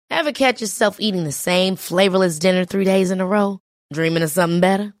Ever catch yourself eating the same flavorless dinner 3 days in a row? Dreaming of something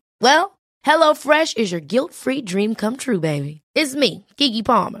better? Well, HelloFresh is your guilt-free dream come true, baby. It's me, Keke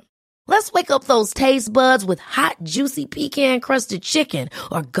Palmer. Let's wake up those taste buds with hot, juicy pecan-crusted chicken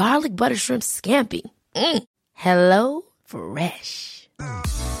or garlic butter shrimp scampi. Hello Fresh.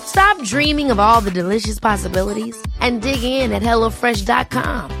 Stop dreaming of all the delicious possibilities and dig in at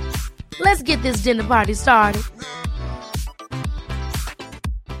HelloFresh.com. Let's get this dinner party started.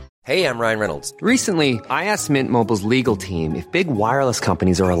 Hey, I'm Ryan Reynolds. Recently, I asked Mint Mobile's legal team if big wireless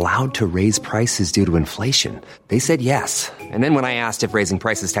companies are allowed to raise prices due to inflation. They said yes. And then when I asked if raising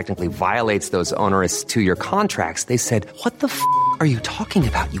prices technically violates those onerous 2-year contracts, they said, "What the f*** are you talking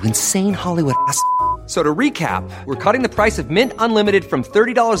about, you insane Hollywood ass?" So to recap, we're cutting the price of Mint Unlimited from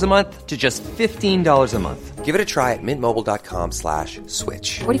 $30 a month to just $15 a month. Give it a try at mintmobile.com/switch.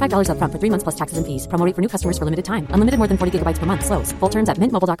 $45 up front for 3 months plus taxes and fees. Promo rate for new customers for limited time. Unlimited more than 40 gigabytes per month. Slows full terms at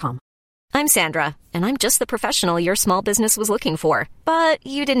mintmobile.com. I'm Sandra, and I'm just the professional your small business was looking for. But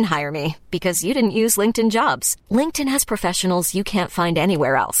you didn't hire me because you didn't use LinkedIn Jobs. LinkedIn has professionals you can't find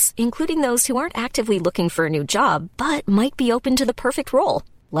anywhere else, including those who aren't actively looking for a new job, but might be open to the perfect role,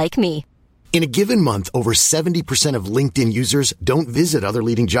 like me. In a given month, over 70% of LinkedIn users don't visit other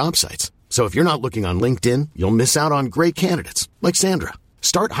leading job sites. So if you're not looking on LinkedIn, you'll miss out on great candidates like Sandra.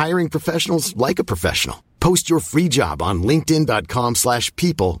 Start hiring professionals like a professional. Post your free job on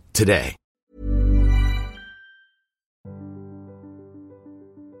linkedin.com/people today.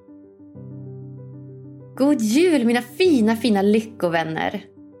 God jul mina fina lyckovänner.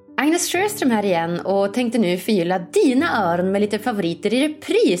 Agnes Sjöström här igen och tänkte nu förgylla dina öron med lite favoriter i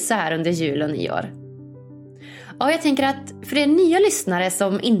repris så här under jul och nyår. Ja, jag tänker att för er nya lyssnare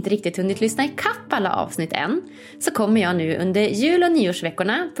som inte riktigt hunnit lyssna i kapp alla avsnitt än, så kommer jag nu under jul- och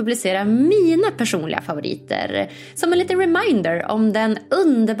nyårsveckorna publicera mina personliga favoriter som en liten reminder om den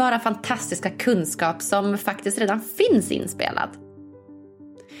underbara, fantastiska kunskap som faktiskt redan finns inspelad.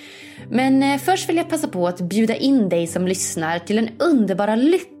 Men först vill jag passa på att bjuda in dig som lyssnar till den underbara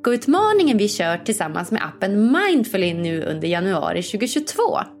lyckoutmaningen vi kör tillsammans med appen Mindfully nu under januari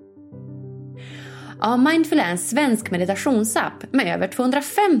 2022. Ja, Mindful är en svensk meditationsapp med över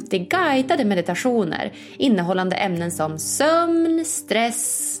 250 guidade meditationer innehållande ämnen som sömn,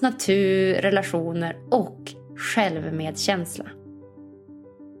 stress, natur, relationer och självmedkänsla.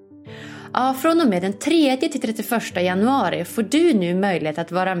 Ja, från och med den 3 till 31 januari får du nu möjlighet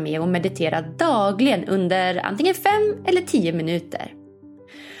att vara med och meditera dagligen under antingen 5 eller 10 minuter.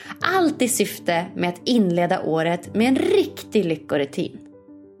 Allt i syfte med att inleda året med en riktig lyckorutin.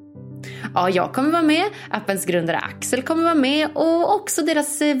 Ja, jag kommer vara med, appens grundare Axel kommer vara med och också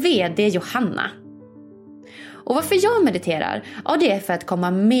deras vd Johanna. Och varför jag mediterar? Ja, det är för att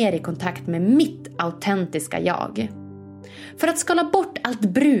komma mer i kontakt med mitt autentiska jag. För att skala bort allt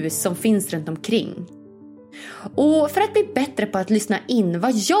brus som finns runt omkring. Och för att bli bättre på att lyssna in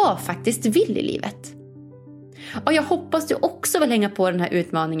vad jag faktiskt vill i livet. Och jag hoppas du också vill hänga på den här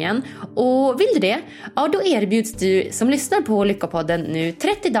utmaningen. Och vill du det? Ja, då erbjuds du som lyssnar på Lyckopodden nu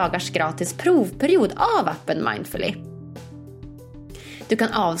 30 dagars gratis provperiod av appen Mindfully. Du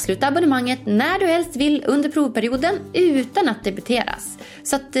kan avsluta abonnemanget när du helst vill under provperioden utan att debiteras.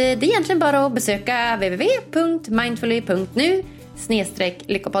 Så att det är egentligen bara att besöka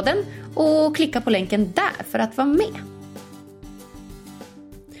www.mindfully.nu/lyckopodden och klicka på länken där för att vara med.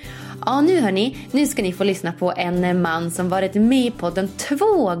 Ja, nu hörni, nu ska ni få lyssna på en man som varit med i podden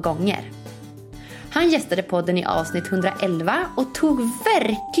 2 gånger. Han gästade podden i avsnitt 111 och tog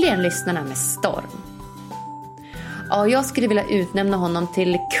verkligen lyssnarna med storm. Ja, jag skulle vilja utnämna honom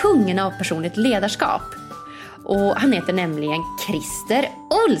till kungen av personligt ledarskap. Och han heter nämligen Christer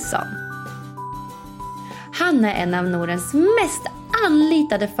Olsson. Han är en av Nordens mest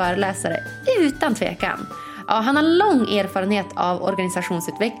anlitade föreläsare utan tvekan. Ja, han har lång erfarenhet av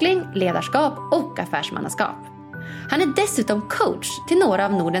organisationsutveckling, ledarskap och affärsmannaskap. Han är dessutom coach till några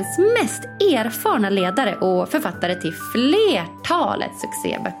av Nordens mest erfarna ledare och författare till flertalet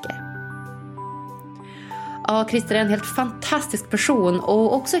succéböcker. Ja, Christer är en helt fantastisk person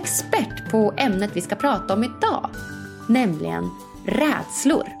och också expert på ämnet vi ska prata om idag, nämligen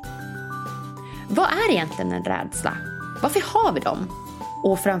rädslor. Vad är egentligen en rädsla? Varför har vi dem?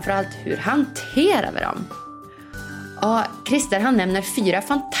 Och framförallt, hur hanterar vi dem? Ja, Christer han nämner 4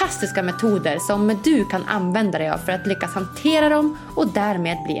 fantastiska metoder som du kan använda dig av för att lyckas hantera dem och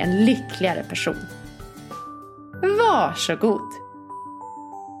därmed bli en lyckligare person. Varsågod!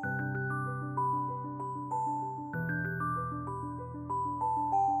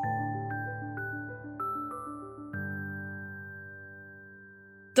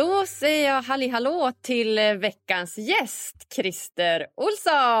 Då säger jag hallå till veckans gäst, Christer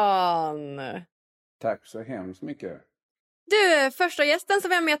Olsson. Tack så hemskt mycket. Du, första gästen som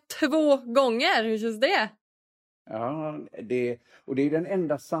vi har med 2 gånger. Hur känns det? Ja, det är den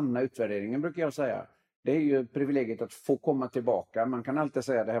enda sanna utvärderingen, brukar jag säga. Det är ju privilegiet att få komma tillbaka. Man kan alltid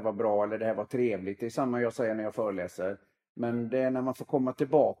säga att det här var bra eller det här var trevligt. Det är samma jag säger när jag föreläser. Men det är när man får komma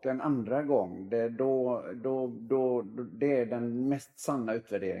tillbaka en andra gång. Det är den mest sanna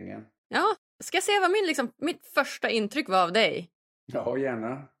utvärderingen. Ja, ska jag säga vad mitt första intryck var av dig? Ja,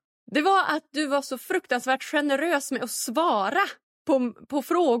 gärna. Det var att du var så fruktansvärt generös med att svara på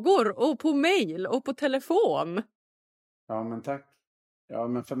frågor och på mejl och på telefon. Ja, men tack. Ja,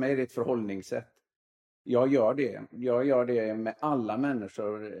 men för mig är det ett förhållningssätt. Jag gör det med alla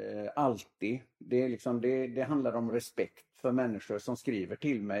människor, alltid. Det handlar om respekt för människor som skriver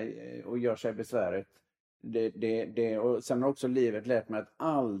till mig och gör sig besväret. Och sen har också livet lärt mig att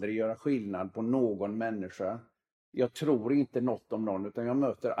aldrig göra skillnad på någon människa. Jag tror inte något om någon, utan jag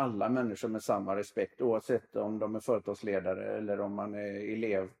möter alla människor med samma respekt, oavsett om de är företagsledare eller om man är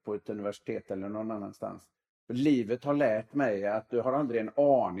elev på ett universitet eller någon annanstans. Livet har lärt mig att du har aldrig en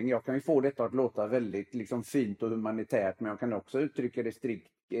aning. Jag kan ju få detta att låta väldigt fint och humanitärt, men jag kan också uttrycka det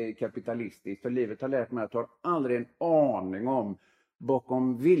strikt kapitalistiskt. För livet har lärt mig att du har aldrig en aning om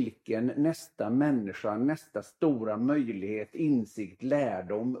bakom vilken nästa människa, nästa stora möjlighet, insikt,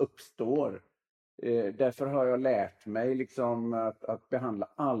 lärdom uppstår. Därför har jag lärt mig att behandla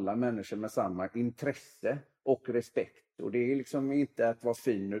alla människor med samma intresse och respekt. Och det är inte att vara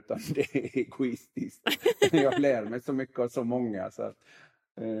fin, utan det är egoistiskt. Jag lär mig så mycket av så många. Så att,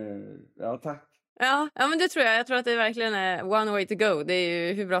 ja, tack. Ja, men det tror jag. Jag tror att det verkligen är one way to go. Det är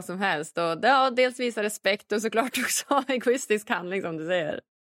ju hur bra som helst. Och dels visa respekt och såklart också egoistisk handling, som du säger.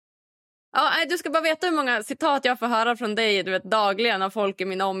 Ja, du ska bara veta hur många citat jag får höra från dig, du vet, dagligen av folk i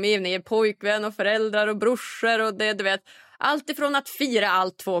min omgivning, pojkvän och föräldrar och brorsor och det, du vet, allt ifrån att fira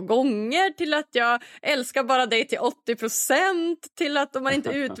allt 2 gånger till att jag älskar bara dig till 80% till att om man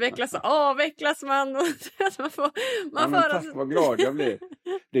inte utvecklas så avvecklas man. Och Tack, vad glad jag blir.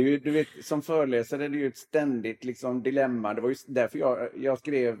 Det är ju, du vet, som föreläsare är det ju ett ständigt dilemma. Det var ju därför jag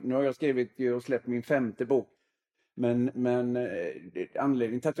skrev, nu har jag skrivit och släppt min 5:e bok. Men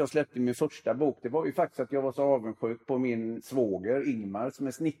anledningen till att jag släppte min första bok, det var ju faktiskt att jag var så avundsjuk på min svåger Ingmar som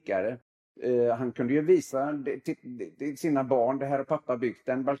är snickare. Han kunde ju visa till sina barn, det här har pappa byggt,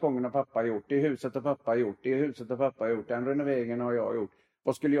 den balkongen har pappa gjort, det huset har pappa gjort, det huset har pappa gjort, den renoveringen har jag gjort.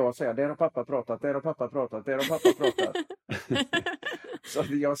 Vad skulle jag säga? Där har pappa pratat, där har pappa pratat, där har pappa pratat. Så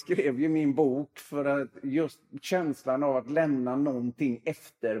jag skrev ju min bok för att just känslan av att lämna någonting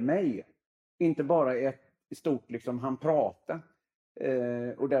efter mig. Inte bara ett stort han prata.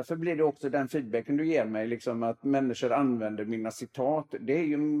 Och därför blir det också den feedbacken du ger mig, att människor använder mina citat. Det är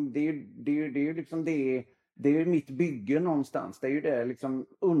ju mitt bygge någonstans. Det är ju det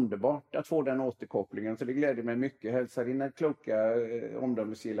underbart att få den återkopplingen, så det gläder mig mycket. Hälsa dina kloka,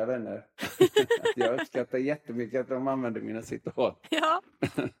 omdömesgilla vänner. Jag uppskattar jättemycket att de använder mina citat. Ja,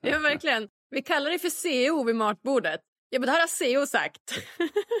 verkligen. Vi kallar det för CEO vid matbordet. Ja, men det här har CEO sagt.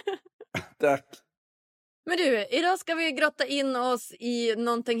 Tack. Men du, idag ska vi grotta in oss i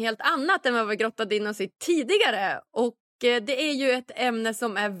någonting helt annat än vad vi grottade in oss i tidigare. Och det är ju ett ämne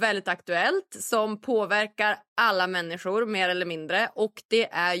som är väldigt aktuellt, som påverkar alla människor mer eller mindre. Och det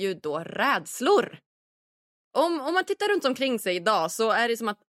är ju då rädslor. Om man tittar runt omkring sig idag så är det som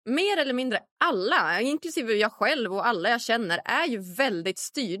att mer eller mindre alla, inklusive jag själv och alla jag känner, är ju väldigt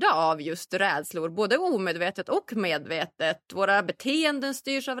styrda av just rädslor. Både omedvetet och medvetet. Våra beteenden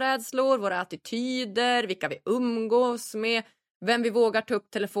styrs av rädslor, våra attityder, vilka vi umgås med, vem vi vågar ta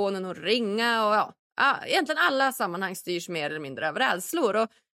upp telefonen och ringa. Och egentligen alla sammanhang styrs mer eller mindre av rädslor. Och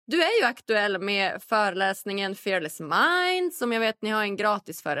du är ju aktuell med föreläsningen Fearless Mind, som jag vet ni har en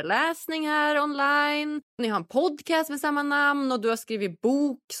gratis föreläsning här online. Ni har en podcast med samma namn och du har skrivit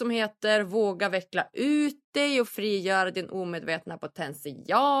bok som heter Våga veckla ut dig och frigöra din omedvetna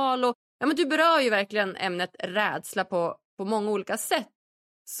potential. Och, men du berör ju verkligen ämnet rädsla på många olika sätt.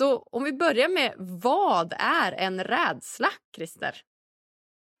 Så om vi börjar med, vad är en rädsla, Christer?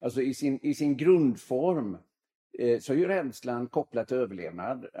 Alltså i sin grundform så är ju rädslan kopplad till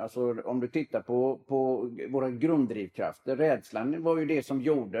överlevnad. Alltså om du tittar på våra grunddrivkrafter. Rädslan var ju det som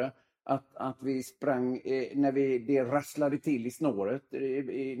gjorde att vi sprang när det rasslade till i snåret.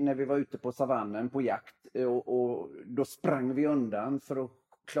 När vi var ute på savannen på jakt. Och då sprang vi undan för att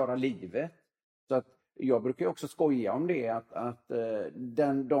klara livet. Så att jag brukar också skoja om det. Att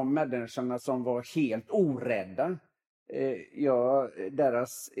de människorna som var helt orädda.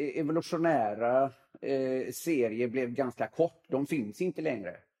 Deras evolutionära serie blev ganska kort. De finns inte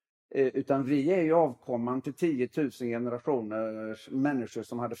längre. Utan vi är ju avkomman till 10 000 generationers människor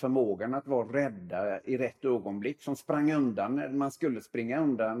som hade förmågan att vara rädda i rätt ögonblick. Som sprang undan när man skulle springa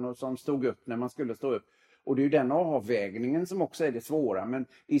undan och som stod upp när man skulle stå upp. Och det är ju den avvägningen som också är det svåra. Men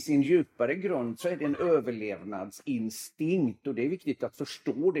i sin djupare grund så är det en överlevnadsinstinkt. Och det är viktigt att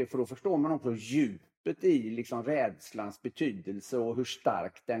förstå det, för då förstår man också djupet i liksom rädslans betydelse och hur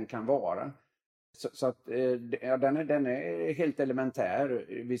stark den kan vara. Så att den är helt elementär.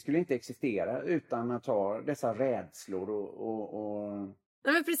 Vi skulle inte existera utan att ha dessa rädslor och...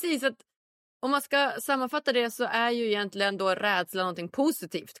 Nej, men precis, att om man ska sammanfatta det så är ju egentligen då rädsla någonting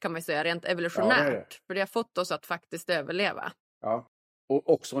positivt, kan man ju säga, rent evolutionärt. Ja, det är det. För det har fått oss att faktiskt överleva. Ja, och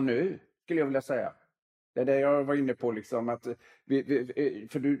också nu skulle jag vilja säga. Det är det jag var inne på liksom, att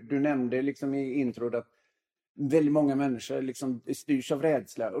för du nämnde liksom i introt att väldigt många människor liksom styrs av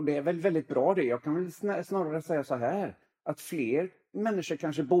rädsla, och det är väl väldigt bra det. Jag kan väl snarare säga så här, att fler människor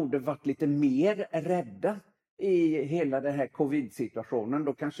kanske borde varit lite mer rädda i hela den här covid-situationen.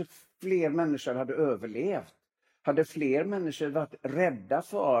 Då kanske fler människor hade överlevt. Hade fler människor varit rädda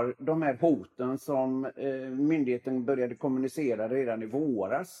för de här hoten som myndigheten började kommunicera redan i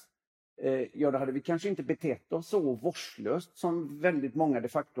våras, då hade vi kanske inte betett oss så vårdslöst som väldigt många de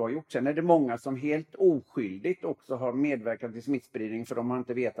facto har gjort. Sen är det många som helt oskyldigt också har medverkat till smittspridning, för de har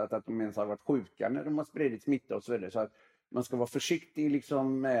inte vetat att de ens har varit sjuka när de har spridit smitta och så vidare. Så att man ska vara försiktig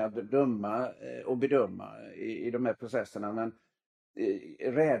liksom med att döma och bedöma i de här processerna. Men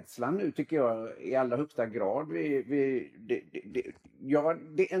rädslan nu tycker jag i allra högsta grad det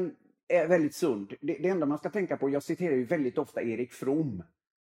är väldigt sund. Det enda man ska tänka på, jag citerar ju väldigt ofta Erik From.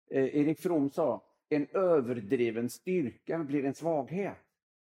 Erik From sa, en överdriven styrka blir en svaghet.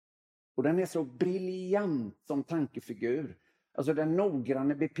 Och den är så briljant som tankefigur. Alltså den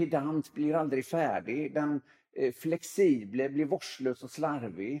noggranne pedant blir aldrig färdig. Den flexible blir vårdslös och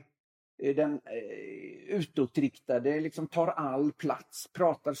slarvig. Den utåtriktade liksom tar all plats,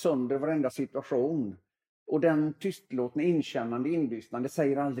 pratar sönder varenda situation. Och den tystlåtna, inkännande, inlyssnande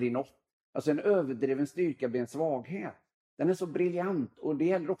säger aldrig något. Alltså en överdriven styrka blir en svaghet. Den är så briljant, och det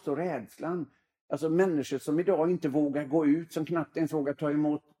gäller också rädslan. Alltså människor som idag inte vågar gå ut, som knappt ens vågar ta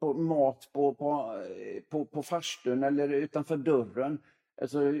emot mat på farstun eller utanför dörren.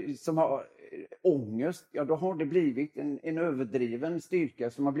 Alltså som har ångest, ja då har det blivit en överdriven styrka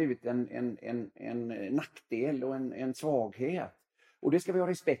som har blivit en nackdel och en svaghet. Och det ska vi ha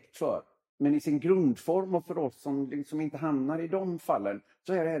respekt för. Men i sin grundform, och för oss som liksom inte hamnar i de fallen,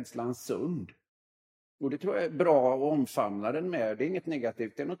 så är rädslan sund. Och det tror jag är bra att omfamna den med. Det är inget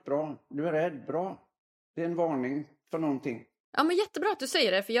negativt, det är något bra. Du är rädd, bra. Det är en varning för någonting. Ja, men jättebra att du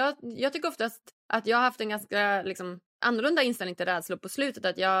säger det. För jag tycker oftast att jag har haft en ganska liksom annorlunda inställning till rädslor på slutet.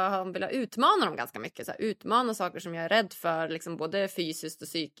 Att jag har velat utmana dem ganska mycket. Så här, utmana saker som jag är rädd för, liksom både fysiskt och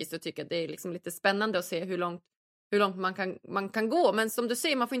psykiskt. Och tycker att det är liksom lite spännande att se hur långt man kan gå. Men som du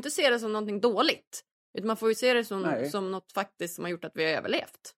säger, man får inte se det som någonting dåligt. Utan man får ju se det som något faktiskt som har gjort att vi har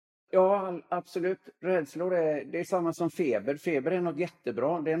överlevt. Ja, absolut. Rädslor det är samma som feber. Feber är något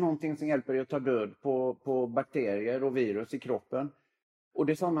jättebra. Det är någonting som hjälper dig att ta död på bakterier och virus i kroppen. Och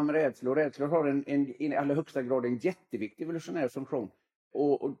det är samma med rädslor. Rädslor har i allra högsta grad en jätteviktig evolutionär funktion.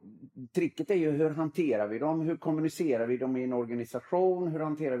 Och tricket är ju, hur hanterar vi dem? Hur kommunicerar vi dem i en organisation? Hur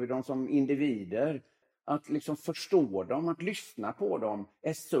hanterar vi dem som individer? Att liksom förstå dem, att lyssna på dem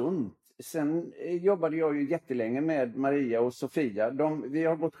är sunt. Sen jobbade jag ju jättelänge med Maria och Sofia. Vi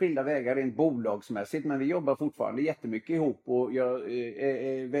har gått skilda vägar rent bolagsmässigt, men vi jobbar fortfarande jättemycket ihop, och jag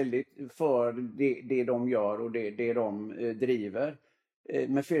är väldigt för det de gör och det de driver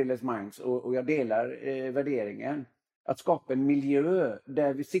med Fearless Minds, och jag delar värderingen. Att skapa en miljö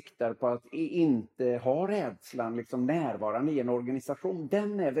där vi siktar på att inte ha rädslan liksom närvarande i en organisation,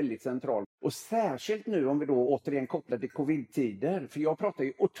 den är väldigt central. Och särskilt nu om vi då återigen kopplar till covid-tider. För jag pratar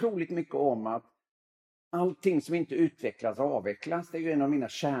ju otroligt mycket om att allting som inte utvecklas avvecklas. Det är ju en av mina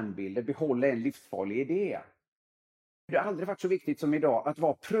kärnbilder. Behålla en livsfarlig idé. Det har aldrig varit så viktigt som idag att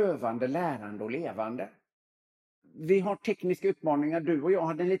vara prövande, lärande och levande. Vi har tekniska utmaningar. Du och jag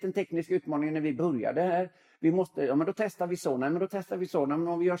hade en liten teknisk utmaning när vi började här. Vi måste, men då testar vi så. Nej, men då testar vi så. Nej, men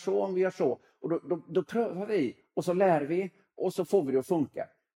om vi gör så. Och då prövar vi. Och så lär vi. Och så får vi det att funka.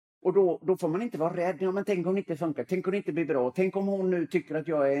 Och då får man inte vara rädd. Ja, men tänk om det inte funkar. Tänk om det inte blir bra. Tänk om hon nu tycker att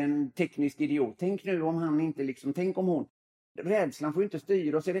jag är en teknisk idiot. Tänk nu om han inte liksom. Tänk om hon. Rädslan får inte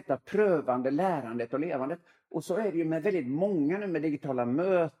styra oss i detta prövande, lärandet och levandet. Och så är det ju med väldigt många nu med digitala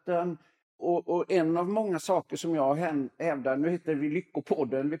möten. Och en av många saker som jag hävdar, nu heter vi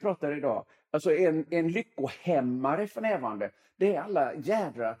Lyckopodden vi pratar idag, alltså en lyckohämmare för närvarande, det är alla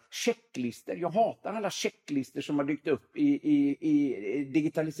jädra checklister. Jag hatar alla checklister som har dykt upp i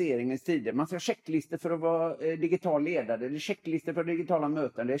digitaliseringens tider. Man ska ha checklister för att vara digital ledare, det är checklister för digitala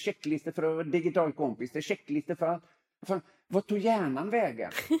möten, det är checklister för att vara digital kompis, det är checklister för att... Vad tog hjärnan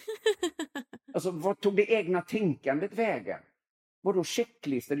vägen? Alltså vad tog det egna tänkandet vägen? Vadå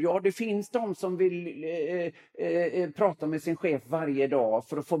checklister? Ja, det finns de som vill prata med sin chef varje dag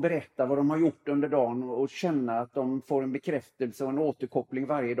för att få berätta vad de har gjort under dagen och känna att de får en bekräftelse och en återkoppling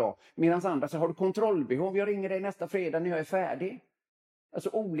varje dag. Medan andra så har du kontrollbehov. Jag ringer dig nästa fredag när jag är färdig. Alltså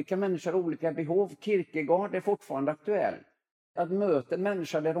olika människor har olika behov. Kierkegaard är fortfarande aktuell. Att möta en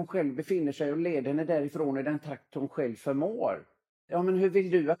människa där de själv befinner sig och leder henne därifrån i den takt hon själv förmår. Ja, men hur vill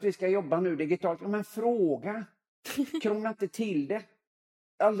du att vi ska jobba nu digitalt? Ja, men fråga. Krångla inte till det.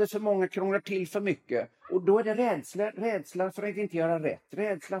 Alldeles för många krånglar till för mycket. Och då är det rädsla för att inte göra rätt.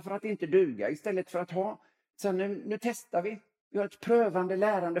 Rädsla för att inte duga. Istället för att ha. Sen nu testar vi. Vi har ett prövande,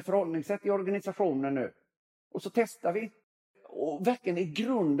 lärande förhållningssätt i organisationen nu. Och så testar vi. Och verkligen i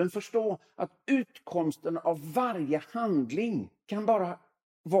grunden förstå att utkomsten av varje handling kan bara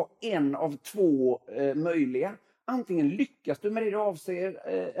vara en av två möjliga. Antingen lyckas du med det du avser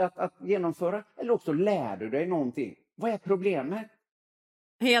att genomföra eller också lär du dig någonting. Vad är problemet?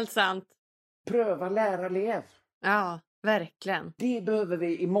 Helt sant. Pröva, lära, lev. Ja, verkligen. Det behöver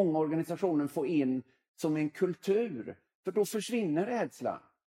vi i många organisationer få in som en kultur. För då försvinner rädslan.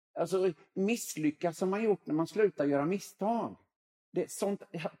 Alltså misslyckas som man gjort när man slutar göra misstag.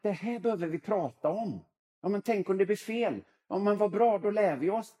 Det här behöver vi prata om. Ja, men tänk om det blir fel. Ja, men vad bra, då lär vi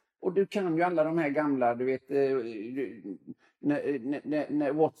oss. Och du kan ju alla de här gamla, du vet,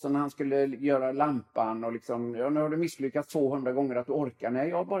 när Watson han skulle göra lampan och liksom, ja, nu har du misslyckats 200 gånger att du orkar. Nej,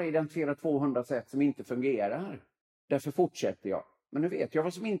 jag har bara identifierat 200 sätt som inte fungerar. Därför fortsätter jag. Men nu vet jag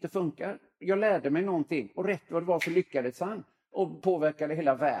vad som inte funkar. Jag lärde mig någonting och rätt vad det var så lyckades han och påverkade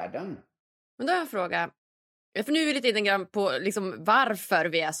hela världen. Men då har jag en fråga. För nu är vi lite grann på liksom varför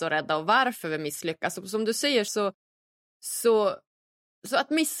vi är så rädda och varför vi misslyckas. Och som du säger så att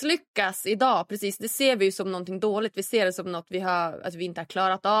misslyckas idag, precis, det ser vi ju som någonting dåligt. Vi ser det som något att vi inte har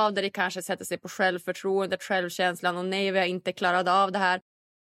klarat av. Det kanske sätter sig på självförtroendet, självkänslan. Och nej, vi har inte klarat av det här.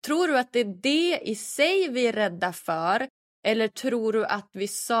 Tror du att det är det i sig vi är rädda för? Eller tror du att vi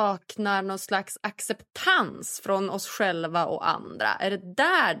saknar någon slags acceptans från oss själva och andra? Är det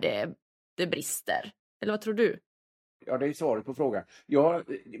där det brister? Eller vad tror du? Ja, det är svaret på frågan. Ja,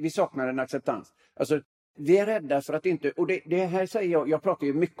 vi saknar en acceptans. Alltså, vi är rädda för att inte... Och det här säger jag pratar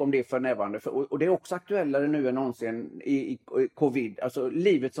ju mycket om det för närvarande. Och det är också aktuellare nu än någonsin i covid. Alltså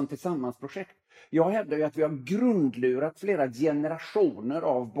livet som tillsammansprojekt. Jag hävdar ju att vi har grundlurat flera generationer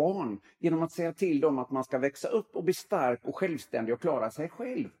av barn genom att säga till dem att man ska växa upp och bli stark och självständig och klara sig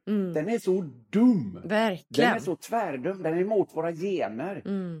själv. Mm. Den är så dum. Verkligen. Den är så tvärdum. Den är emot våra gener.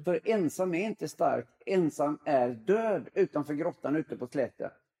 Mm. För ensam är inte stark. Ensam är död utanför grottan ute på slätten.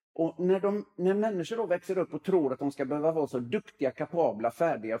 Och när människor då växer upp och tror att de ska behöva vara så duktiga, kapabla,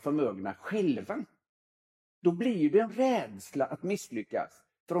 färdiga, förmögna själva. Då blir det en rädsla att misslyckas.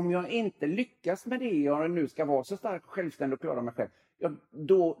 För om jag inte lyckas med det jag nu ska vara så stark, självständig och klara mig själv. Ja,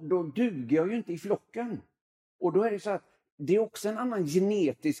 då duger jag ju inte i flocken. Och då är det så att det är också en annan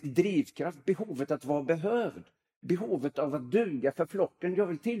genetisk drivkraft. Behovet att vara behövd. Behovet av att duga för flocken. Jag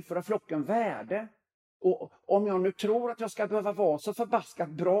vill tillföra flocken värde. Och om jag nu tror att jag ska behöva vara så förbaskat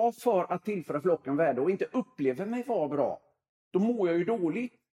bra för att tillföra flocken värde och inte upplever mig vara bra. Då mår jag ju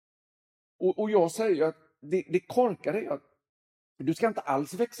dåligt. Och jag säger att det korkar är att du ska inte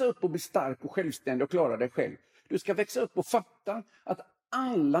alls växa upp och bli stark och självständig och klara dig själv. Du ska växa upp och fatta att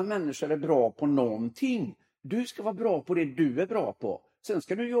alla människor är bra på någonting. Du ska vara bra på det du är bra på. Sen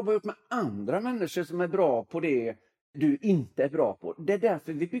ska du jobba upp med andra människor som är bra på det du inte är bra på. Det är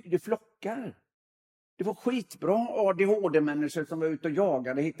därför vi byggde flockar. Det var skitbra ADHD-människor som var ute och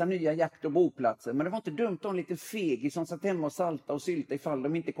jagade, hittade nya jakt- och boplatser. Men det var inte dumt att ha en liten fegis som satt hemma och salta och sylta ifall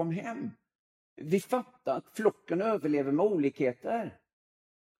de inte kom hem. Vi fattar att flocken överlever med olikheter.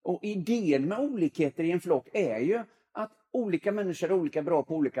 Och idén med olikheter i en flock är ju att olika människor är olika bra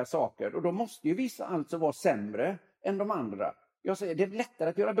på olika saker. Och då måste ju vissa alltså vara sämre än de andra. Jag säger det är lättare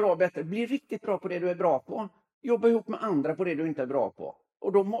att göra bra bättre. Bli riktigt bra på det du är bra på. Jobba ihop med andra på det du inte är bra på.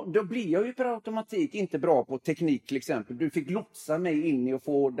 Och då blir jag ju per automatik inte bra på teknik till exempel. Du fick lotsa mig in i att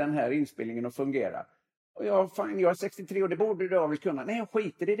få den här inspelningen att fungera. Och jag är 63 och det borde jag väl kunna. Nej, jag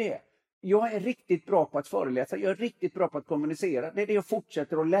skiter i det. Jag är riktigt bra på att föreläsa. Jag är riktigt bra på att kommunicera. Det är det jag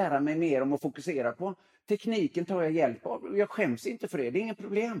fortsätter att lära mig mer om och fokusera på. Tekniken tar jag hjälp av. Jag skäms inte för det. Det är inget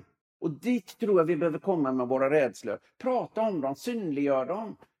problem. Och dit tror jag vi behöver komma med våra rädslor. Prata om dem, synliggör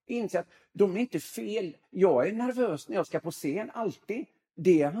dem. Inse att de är inte fel. Jag är nervös när jag ska på scen, alltid.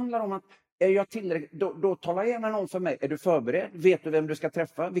 Det handlar om att är jag tillräckligt, då talar gärna någon för mig. Är du förberedd? Vet du vem du ska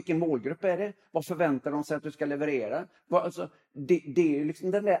träffa? Vilken målgrupp är det? Vad förväntar de sig att du ska leverera? Alltså, det är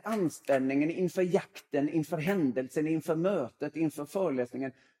liksom den där anspänningen inför jakten, inför händelsen, inför mötet, inför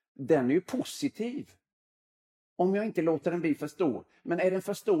föreläsningen. Den är ju positiv. Om jag inte låter den bli för stor. Men är den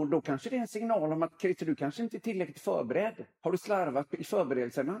för stor, då kanske det är en signal om att Christer, du kanske inte är tillräckligt förberedd. Har du slarvat i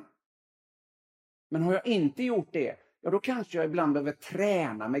förberedelserna? Men har jag inte gjort det, ja då kanske jag ibland behöver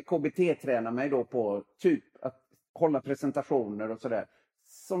träna mig, KBT-träna mig då på typ att hålla presentationer och sådär.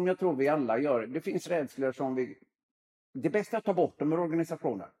 Som jag tror vi alla gör. Det finns rädslor som det är bäst att ta bort dem ur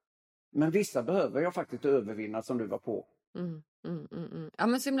organisationer. Men vissa behöver jag faktiskt övervinna som du var på. Ja,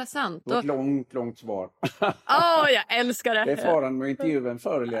 men så himla sant. Det var ett långt svar. Jag älskar det. Det är svaran med intervjun,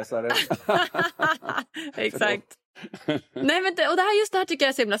 föreläsare. Exakt. Nej, men och det här tycker jag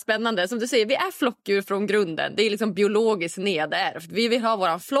är så himla spännande. Som du säger, vi är flockdjur från grunden. Det är liksom biologiskt nedärvt. Vi vill ha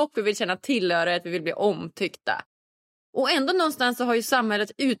våran flock, vi vill känna tillhörighet, vi vill bli omtyckta. Och ändå någonstans så har ju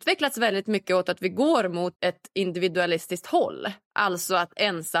samhället utvecklats väldigt mycket åt att vi går mot ett individualistiskt håll. Alltså att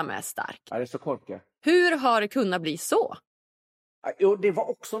ensam är stark. Ja, det är så korkat. Hur har det kunnat bli så? Jo, det var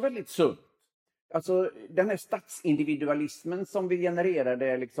också väldigt sunt. Alltså den här statsindividualismen som vi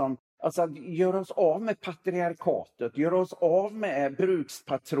genererade liksom, alltså att göra oss av med patriarkatet, göra oss av med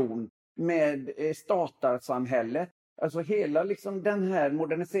brukspatron, med statarsamhället. Alltså hela liksom den här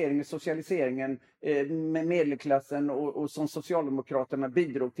moderniseringen, socialiseringen med medelklassen och som Socialdemokraterna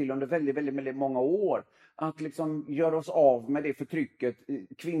bidrog till under väldigt, väldigt, väldigt många år. Att liksom göra oss av med det förtrycket,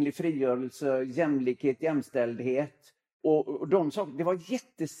 kvinnlig frigörelse, jämlikhet, jämställdhet. Och de saker, det var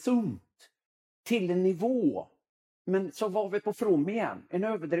jättesunt till en nivå. Men så var vi på from igen. En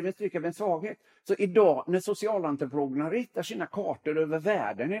överdriven styrka av en svaghet. Så idag när socialantropologerna ritar sina kartor över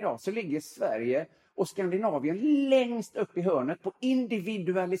världen idag så ligger Sverige och Skandinavien längst upp i hörnet på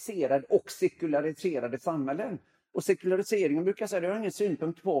individualiserade och sekulariserade samhällen. Och sekulariseringen brukar jag säga, det har jag ingen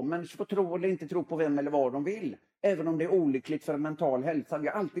synpunkt på. Människor får tro eller inte tro på vem eller vad de vill. Även om det är olyckligt för mental hälsa. Vi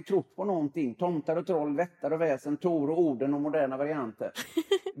har alltid trott på någonting. Tomtar och troll, vättar och väsen, tor och orden och moderna varianter.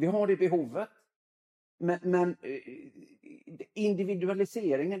 Vi har det behovet. Men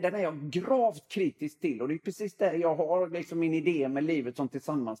individualiseringen, den är jag gravt kritisk till. Och det är precis där jag har liksom min idé med livet som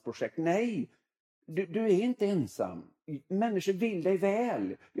tillsammansprojekt. Nej, du är inte ensam. Människor vill dig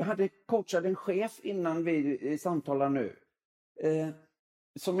väl. Jag hade coachat en chef innan vi samtalar nu.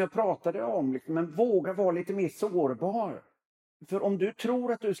 Som jag pratade om. Men våga vara lite mer sårbar. För om du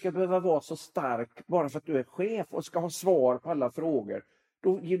tror att du ska behöva vara så stark bara för att du är chef och ska ha svar på alla frågor.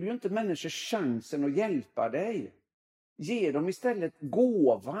 Då ger du inte människor chansen att hjälpa dig. Ge dem istället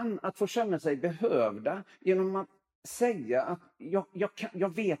gåvan att få känna sig behövda genom att säga att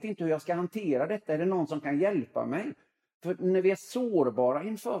jag vet inte hur jag ska hantera detta. Är det någon som kan hjälpa mig? För när vi är sårbara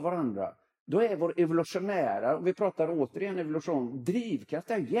inför varandra, då är vår evolutionära, och vi pratar återigen evolution,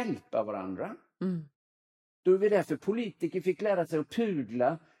 drivkraft är att hjälpa varandra. Då är vi därför politiker fick lära sig att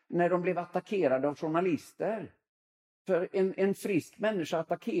pudla när de blev attackerade av journalister. För en frisk människa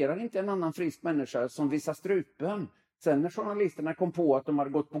attackerar inte en annan frisk människa som visar strupen. Sen när journalisterna kom på att de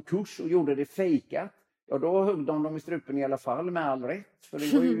hade gått på kurs och gjorde det fejkat, ja då högg de dem i strupen i alla fall med all rätt. För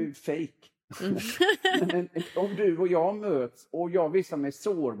det var ju fejk. Men om du och jag möts och jag visar mig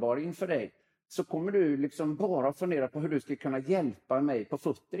sårbar inför dig, så kommer du liksom bara fundera på hur du ska kunna hjälpa mig på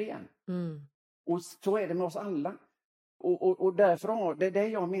fötter igen. Och så är det med oss alla. Och därför det är det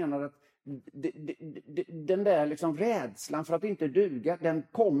jag menar att den där liksom rädslan för att inte duga, den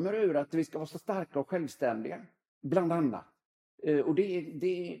kommer ur att vi ska vara så starka och självständiga. Bland annat. Och det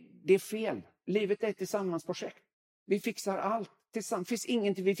är fel. Livet är ett tillsammansprojekt. Vi fixar allt tillsammans. Finns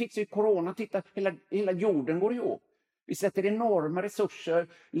ingenting. Vi fixar ju corona. Titta, hela jorden går ihop. Vi sätter enorma resurser.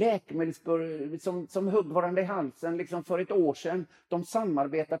 Läkemedel som högg varandra i halsen liksom för ett år sedan. De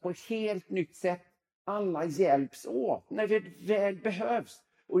samarbetar på ett helt nytt sätt. Alla hjälps åt när det väl behövs.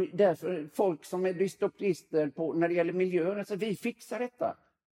 Och därför folk som är dystopister när det gäller miljön, alltså vi fixar detta.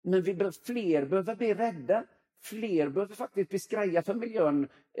 Men fler behöver bli rädda. Fler behöver faktiskt bli skraja för miljön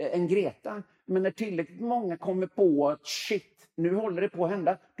än Greta. Men när tillräckligt många kommer på att shit, nu håller det på att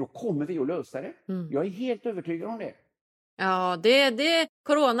hända, då kommer vi att lösa det. Jag är helt övertygad om det. Ja,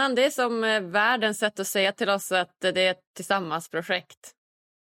 coronan, det är som världens sätt att säga till oss att det är ett tillsammansprojekt.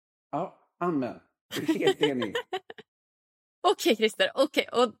 Ja, amen. Jag är helt enig. Okej, Christer. Okej.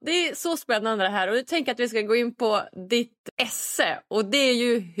 Och det är så spännande det här. Och jag tänker att vi ska gå in på ditt esse. Och det är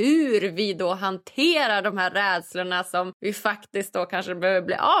ju hur vi då hanterar de här rädslorna som vi faktiskt då kanske behöver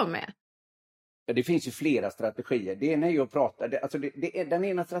bli av med. Det finns ju flera strategier. Det ena är ju att prata. Den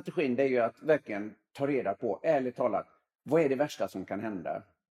ena strategin det är ju att verkligen ta reda på, ärligt talat, vad är det värsta som kan hända?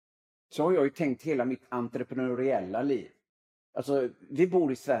 Så har jag ju tänkt hela mitt entreprenöriella liv. Alltså, vi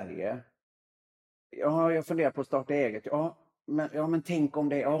bor i Sverige. Ja, jag funderar på att starta eget. Men tänk om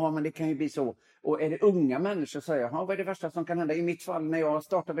det. Ja, men det kan ju bli så. Och är det unga människor så säger jag, vad är det värsta som kan hända? I mitt fall när jag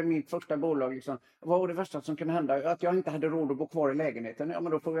startade mitt första bolag, liksom, vad var det värsta som kan hända? Att jag inte hade råd att bo kvar i lägenheten. Ja,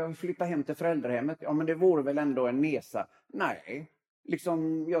 men då får jag flytta hem till föräldrahemmet. Ja, men det vore väl ändå en nesa. Nej,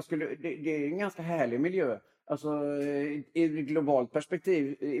 liksom, det är en ganska härlig miljö. Alltså i ett globalt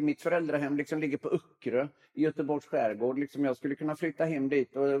perspektiv, i mitt föräldrahem liksom ligger på Öckerö i Göteborgs skärgård. Liksom, jag skulle kunna flytta hem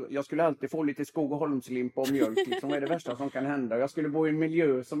dit och jag skulle alltid få lite skog och holmslimpa och mjölk. Liksom, vad är det värsta som kan hända? Jag skulle bo i en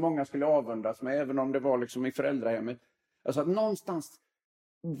miljö som många skulle avundas mig, även om det var liksom i föräldrahemmet. Alltså att någonstans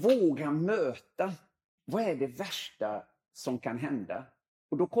våga möta, vad är det värsta som kan hända?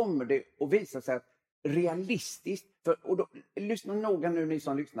 Och då kommer det att visa sig att realistiskt, lyssna noga nu ni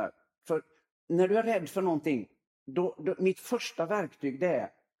som lyssnar, för när du är rädd för någonting, då mitt första verktyg det är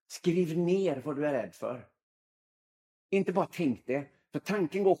skriv ner vad du är rädd för. Inte bara tänk det, för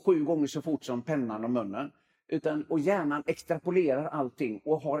tanken går 7 gånger så fort som pennan och munnen. Och hjärnan extrapolerar allting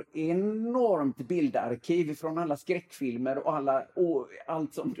och har enormt bildarkiv från alla skräckfilmer och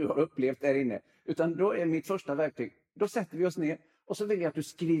allt som du har upplevt där inne. Utan då är mitt första verktyg, då sätter vi oss ner och så vill jag att du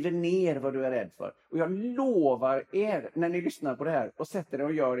skriver ner vad du är rädd för. Och jag lovar er, när ni lyssnar på det här och sätter det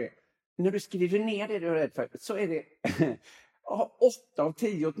och gör det, när du skriver ner det du är rädd för, så är det 8 av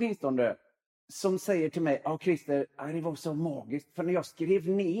 10 åtminstone som säger till mig, Christer, det var så magiskt. För när jag skrev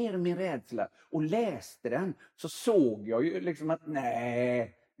ner min rädsla och läste den så såg jag ju liksom att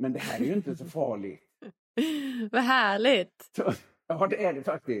nej, men det här är ju inte så farligt. Vad härligt. Så, ja, det är det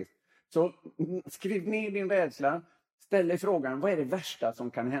faktiskt. Så skriv ner din rädsla, ställ dig frågan, vad är det värsta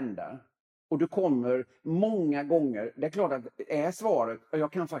som kan hända? Och du kommer många gånger, det är klart att är svaret,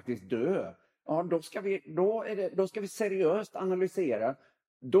 jag kan faktiskt dö. Ja, då ska vi seriöst analysera.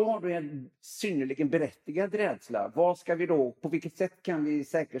 Då har du en synnerligen berättigad rädsla. På vilket sätt kan vi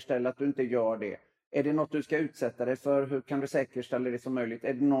säkerställa att du inte gör det? Är det något du ska utsätta dig för? Hur kan du säkerställa det som möjligt?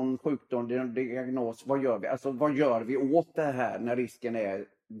 Är det någon sjukdom, någon diagnos? Vad gör vi? Alltså vad gör vi åt det här när risken är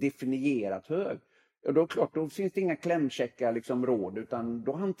definierat hög? Och då finns det inga klämkäcka liksom råd, utan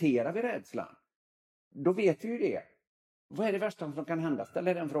då hanterar vi rädslan. Då vet vi ju det. Vad är det värsta som kan hända? Ställ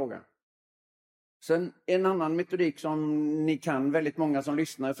den frågan. Sen en annan metodik som ni kan, väldigt många som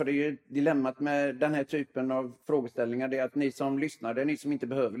lyssnar, för det är ju dilemmat med den här typen av frågeställningar, det är att ni som lyssnar, det är ni som inte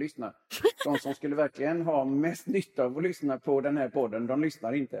behöver lyssna. De som skulle verkligen ha mest nytta av att lyssna på den här podden, de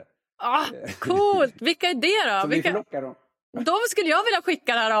lyssnar inte. Coolt! Vilka är det då? Så vi får locka dem. De skulle jag vilja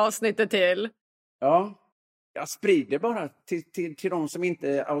skicka det här avsnittet till. Ja, jag sprider bara till de som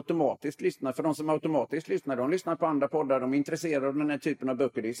inte automatiskt lyssnar. För de som automatiskt lyssnar, de lyssnar på andra poddar, de är intresserade av den här typen av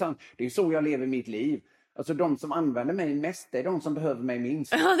böcker. Det är sant. Det är så jag lever mitt liv. Alltså de som använder mig mest, det är de som behöver mig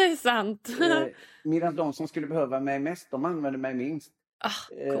minst. Ja, det är sant. Medan de som skulle behöva mig mest, de använder mig minst.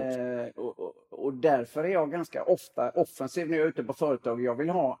 Och därför är jag ganska ofta offensiv när jag är ute på företag.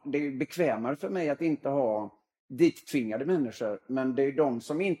 Det är bekvämare för mig att inte ha dittvingade människor, men det är de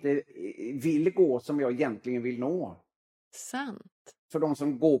som inte vill gå som jag egentligen vill nå. Sant. För de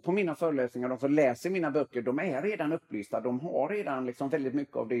som går på mina föreläsningar, de som läser mina böcker, de är redan upplysta, de har redan liksom väldigt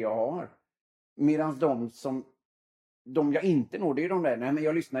mycket av det jag har. Medan de jag inte når, det är de där, nej men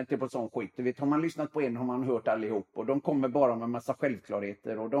jag lyssnar inte på sån skit. Du vet, har man lyssnat på en har man hört allihop och de kommer bara med massa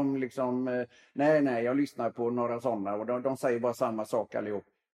självklarheter och de liksom, nej jag lyssnar på några sådana och de säger bara samma sak allihop.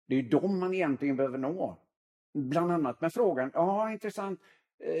 Det är ju de man egentligen behöver nå. Bland annat med frågan, intressant,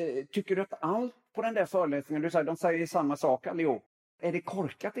 tycker du att allt på den där föreläsningen, de säger samma sak allihop. Är det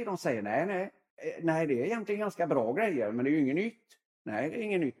korkat det de säger? Nej, det är egentligen ganska bra grejer, men det är ju inget nytt. Nej, det är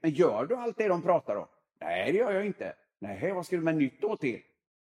inget nytt. Men gör du allt det de pratar om? Nej, det gör jag inte. Nej, vad skulle man nytt då till?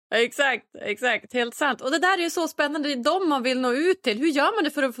 Exakt, helt sant. Och det där är ju så spännande, det är de man vill nå ut till. Hur gör man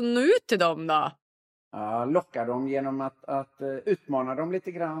det för att få nå ut till dem då? Ja, locka dem genom att utmana dem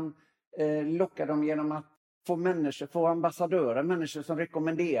lite grann. Locka dem genom att få ambassadörer, människor som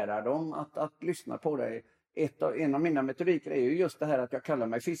rekommenderar dem att lyssna på dig. En av mina metodiker är ju just det här att jag kallar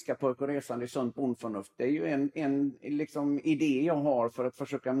mig fiskarpojk och resande i sunt bondförnuft. Det är ju en liksom idé jag har för att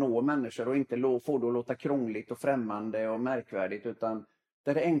försöka nå människor och inte få det att låta krångligt och främmande och märkvärdigt, utan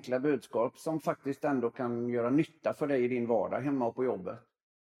det är enkla budskap som faktiskt ändå kan göra nytta för dig i din vardag hemma och på jobbet.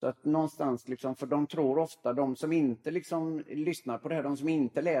 Så att någonstans liksom, för de tror ofta, de som inte liksom lyssnar på det här, de som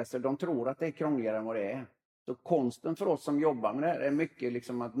inte läser, de tror att det är krångligare än vad det är. Så konsten för oss som jobbar med det här är mycket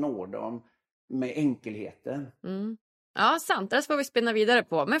liksom att nå dem med enkelheten. Ja, sant. Det får vi spinna vidare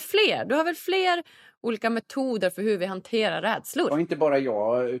på. Men du har väl fler olika metoder för hur vi hanterar rädslor? Ja, inte bara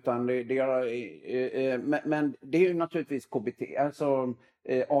jag, utan men det är ju naturligtvis KBT, alltså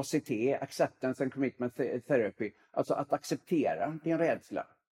ACT, Acceptance and Commitment Therapy. Alltså att acceptera din rädsla.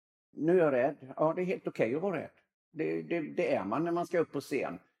 Nu är jag rädd. Ja, det är helt okej att vara rädd. Det är man när man ska upp på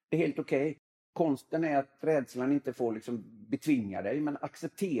scen. Det är helt okej. Konsten är att rädslan inte får liksom betvinga dig, men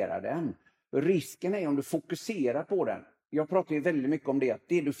acceptera den. Risken är om du fokuserar på den. Jag pratar ju väldigt mycket om det, att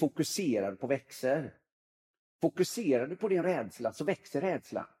det du fokuserar på växer. Fokuserar du på din rädsla så växer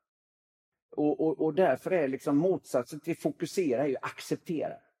rädslan. Och därför är liksom motsatsen till fokusera är ju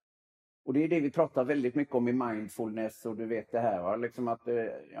acceptera. Och det är det vi pratar väldigt mycket om i mindfulness, och du vet det här, va? Liksom att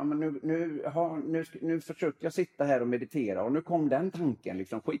ja, men nu försökte jag sitta här och meditera och nu kom den tanken,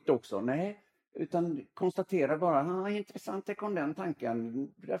 liksom skit också. Nej, utan konstatera bara, intressant, det kom den tanken,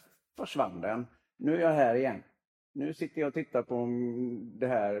 där försvann den. Nu är jag här igen. Nu sitter jag och tittar på det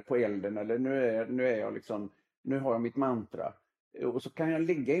här på elden, eller nu är jag liksom, nu har jag mitt mantra. Och så kan jag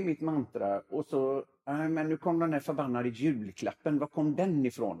ligga i mitt mantra och så, men nu kom den här förbannade julklappen, var kom den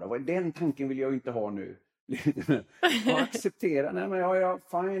ifrån då? Den tanken vill jag inte ha nu. Och acceptera, nej men ja,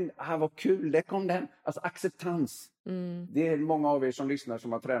 fine, vad kul, det kom den. Alltså acceptans, det är många av er som lyssnar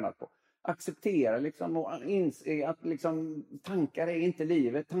som har tränat på. Acceptera liksom och inse att liksom, tankar är inte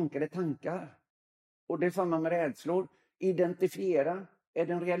livet, tankar är tankar. Och det är samma med rädslor. Identifiera, är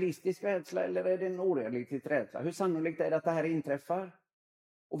det en realistisk rädsla eller är det en orealistisk rädsla? Hur sannolikt är det att det här inträffar?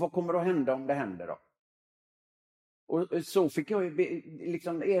 Och vad kommer att hända om det händer då? Och så fick jag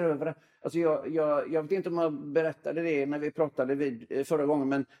liksom erövra, alltså jag vet inte om jag berättade det när vi pratade vid förra gången,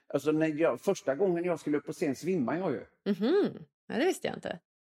 men alltså första gången jag skulle upp på scen svimmade jag ju. Ja, det visste jag inte.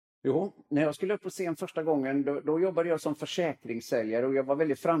 Jo, när jag skulle upp på scen första gången då jobbade jag som försäkringssäljare och jag var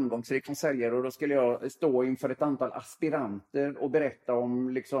väldigt framgångsrik som säljare, och då skulle jag stå inför ett antal aspiranter och berätta om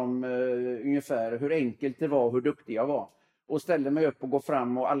liksom ungefär hur enkelt det var och hur duktig jag var. Och ställde mig upp och gå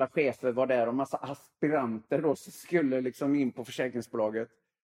fram och alla chefer var där och massa aspiranter då skulle liksom in på försäkringsbolaget.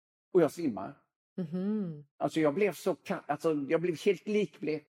 Och jag svimmar. Alltså jag blev jag blev helt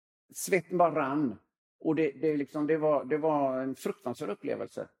likblek. Svetten bara rann. Och det var en fruktansvärd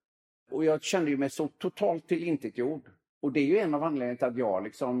upplevelse. Och jag kände ju mig så totalt tillintetgjord. Och det är ju en av anledningarna till att jag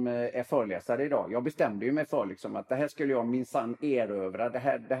liksom är föreläsare idag. Jag bestämde ju mig för liksom att det här skulle jag minsann erövra.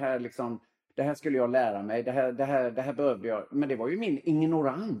 Det här skulle jag lära mig. Det här behövde jag. Men det var ju min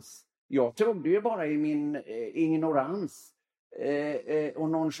ignorans. Jag trodde ju bara i min ignorans och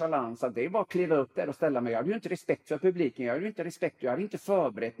nonchalans att det är bara att kliva upp där och ställa mig. Jag hade ju inte respekt för publiken. Jag hade inte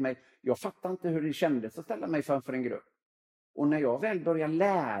förberett mig. Jag fattade inte hur det kändes att ställa mig framför en grupp. Och när jag väl började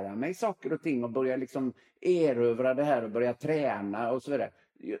lära mig saker och ting och började liksom erövra det här och börja träna och så vidare,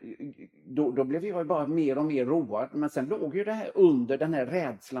 då blev jag bara mer och mer road. Men sen låg ju det här under den här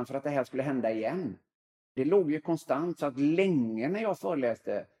rädslan för att det här skulle hända igen. Det låg ju konstant, så att länge när jag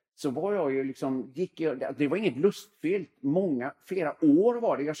föreläste så var jag ju liksom, det var inget lustfyllt. Flera år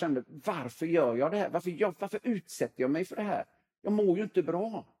var det jag kände, varför gör jag det här? Varför utsätter jag mig för det här? Jag mår ju inte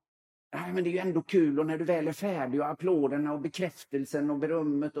bra. Nej, men det är ju ändå kul, och när du väl är färdig och applåderna och bekräftelsen och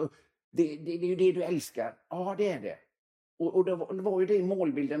berömmet och det är ju det du älskar. Ja, det är det. Och det var ju det i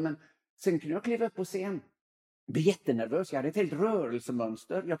målbilden, men sen kunde jag kliva upp på scen. Jag blev jättenervös, jag hade ett helt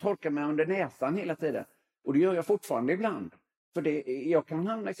rörelsemönster. Jag torkar mig under näsan hela tiden. Och det gör jag fortfarande ibland. För jag kan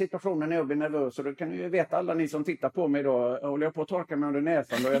hamna i situationer när jag blir nervös, och då kan ju veta alla ni som tittar på mig då, håller jag på att torka mig under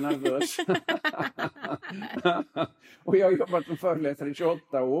näsan då är jag nervös. Och jag har jobbat som föreläsare i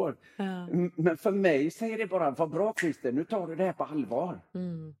 28 år. Ja. Men för mig säger det bara, vad bra Christer, nu tar du det här på allvar.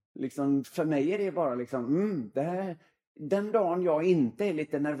 Liksom, för mig är det bara liksom, det här, den dagen jag inte är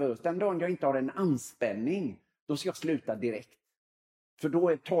lite nervös, den dagen jag inte har en anspänning, då ska jag sluta direkt. För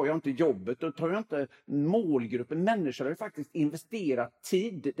då tar jag inte jobbet, då tar jag inte målgruppen. Människor har ju faktiskt investerat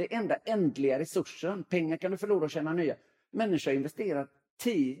tid. Det enda ändliga resursen. Pengar kan du förlora och tjäna nya. Människor har investerat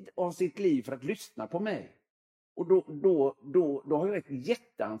tid av sitt liv för att lyssna på mig. Och då har jag ett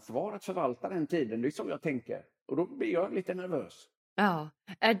jätteansvar att förvalta den tiden. Det är så jag tänker. Och då blir jag lite nervös. Ja.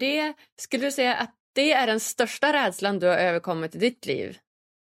 Skulle du säga att det är den största rädslan du har överkommit i ditt liv?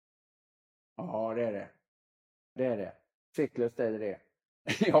 Ja, det är det. Det är det. Tveklöst är det.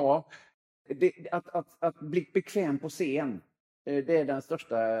 Ja, att bli bekväm på scen, det är den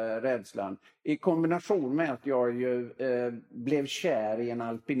största rädslan. I kombination med att jag ju blev kär i en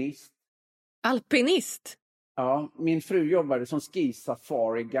alpinist. Alpinist? Ja, min fru jobbade som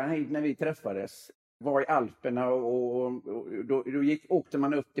ski-safari-guide när vi träffades. Var i Alperna och då åkte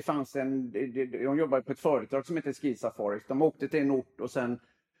man upp. Det fanns de jobbade på ett företag som heter ski-safari. De åkte till en ort och sen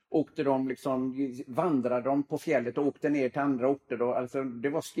åkte de vandrade de på fjället och åkte ner till andra orter. Då. Alltså, det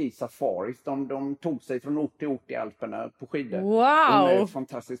var ski-safari. De tog sig från ort till ort i Alperna på skidor. Wow! Det är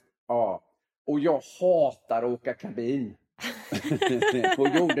fantastiskt. Ja. Och jag hatar att åka kabin. Och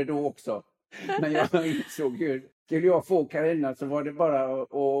gjorde då också. Men jag insåg ju, skulle jag få Carina så var det bara att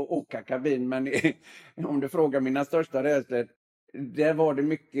åka kabin. Men om du frågar mina största rädslor, där var det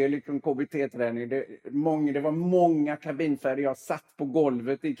mycket KBT-träning. Det var många kabinfärger. Jag satt på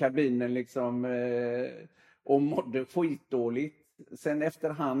golvet i kabinen och mådde skitdåligt. Sen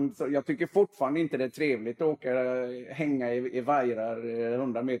efterhand, så jag tycker fortfarande inte det är trevligt att hänga i vajrar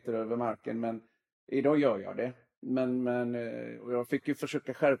 100 meter över marken. Men idag gör jag det. Men och jag fick ju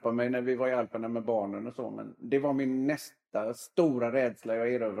försöka skärpa mig när vi var i Alperna med barnen och så. Men det var min nästa stora rädsla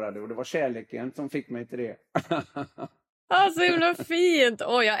jag erövrade. Och det var kärleken som fick mig till det. Så himla fint.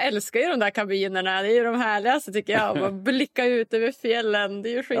 Jag älskar ju de där kabinerna. Det är ju de härligaste tycker jag. Man blicka ut över fjällen. Det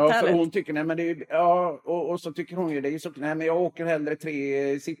är ju skithärligt. Ja, för hon tycker, nej men det är och så tycker hon ju det är så, nej men jag åker hellre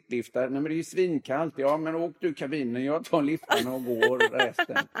 3 sittliftar. Nej men det är ju svinkallt. Ja men åk du kabinen, jag tar liftarna och går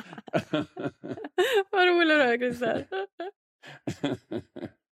resten. Vad roligt det här, Christer.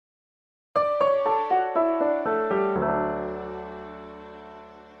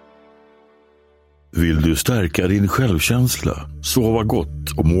 Vill du stärka din självkänsla, sova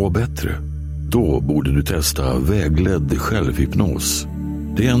gott och må bättre? Då borde du testa vägledd självhypnos.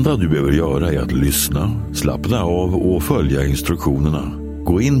 Det enda du behöver göra är att lyssna, slappna av och följa instruktionerna.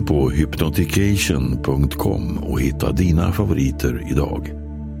 Gå in på hypnotication.com och hitta dina favoriter idag.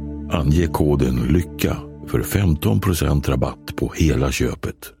 Ange koden LYCKA för 15% rabatt på hela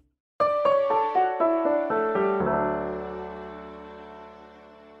köpet.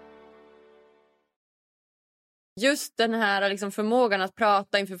 Just den här förmågan att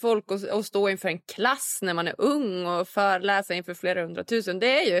prata inför folk och stå inför en klass när man är ung och föreläsa inför flera 100 000.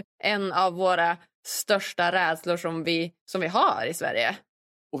 Det är ju en av våra största rädslor som vi har i Sverige.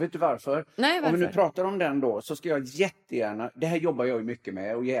 Och vet du varför? Nej, varför? Om vi nu pratar om den då så ska jag jättegärna, det här jobbar jag ju mycket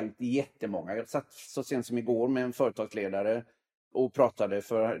med och hjälpt jättemånga. Jag satt så sent som igår med en företagsledare och pratade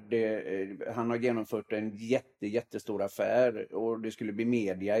för han har genomfört en jättestor affär och det skulle bli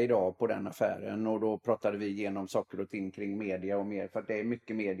media idag på den affären och då pratade vi igenom saker och ting kring media och mer för att det är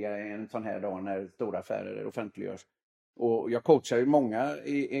mycket media en sån här dag när stora affärer offentliggörs. Och jag coachar ju många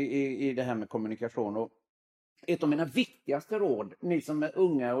i det här med kommunikation och ett av mina viktigaste råd, ni som är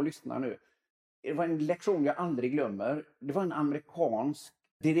unga och lyssnar nu, det var en lektion jag aldrig glömmer. Det var en amerikansk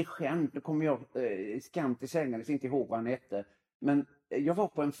dirigent, nu kommer jag skam till sägandes inte ihåg vad han hette. Men jag var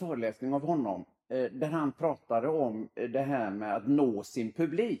på en föreläsning av honom där han pratade om det här med att nå sin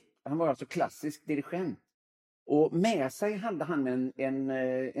publik. Han var alltså klassisk dirigent. Och med sig hade han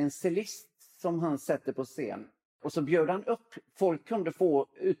en cellist som han sätter på scen. Och så bjöd han upp, folk kunde få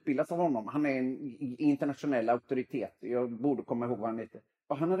utbildas av honom. Han är en internationell auktoritet, jag borde komma ihåg vad han heter.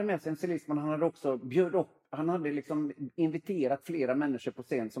 Och han hade med sig en cellist men han hade också bjöd upp, han hade inviterat flera människor på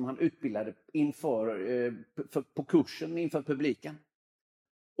scen som han utbildade på kursen inför publiken.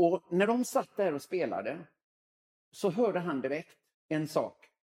 Och när de satt där och spelade så hörde han direkt en sak.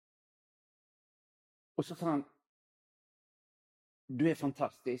 Och så sa han, du är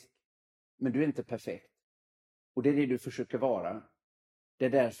fantastisk men du är inte perfekt. Och det är det du försöker vara. Det är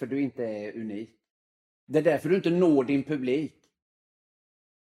därför du inte är unik. Det är därför du inte når din publik.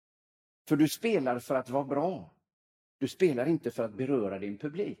 För du spelar för att vara bra. Du spelar inte för att beröra din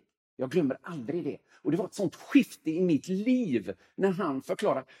publik. Jag glömmer aldrig det. Och det var ett sånt skifte i mitt liv när han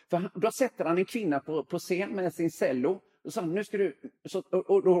förklarar. För då sätter han en kvinna på scen med sin cello. Och sa nu ska du...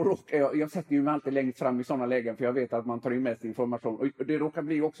 och då råkar jag sätter ju mig alltid längst fram i sådana lägen för jag vet att man tar in mest information. Och det råkar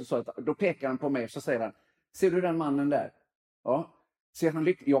bli också så att då pekar han på mig så säger han, ser du den mannen där? Ja. Ser han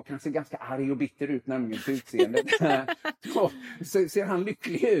lycklig? Jag kan se ganska arg och bitter ut nämligen på utseendet. Ser han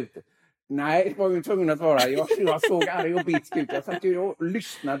lycklig ut? Nej, det var ju tvungen att vara. Jag såg arg och bitter ut. Jag satt ju och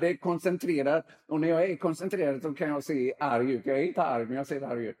lyssnade koncentrerad. Och när jag är koncentrerad så kan jag se arg ut. Jag är inte arg men jag ser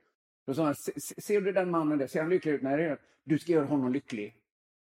arg ut. Då sa han, ser du den mannen där? Ser han lycklig ut? Nej, du ska göra honom lycklig.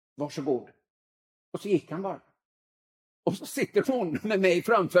 Varsågod. Och så gick han bara. Och så sitter hon med mig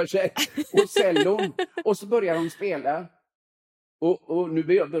framför sig och cellon. Och så börjar de spela. Och nu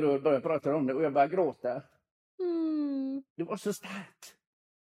blir jag berörd, börjar prata om det och jag börjar gråta. Det var så starkt.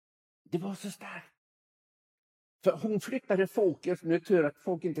 Det var så starkt. För hon flyttade fokus. Nu tur att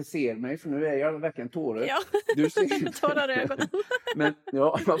folk inte ser mig för nu är jag verkligen tårögd. Ja, du ser tårar i ögonen. Men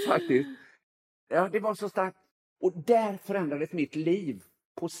ja, faktiskt. Ja, det var så starkt. Och där förändrades mitt liv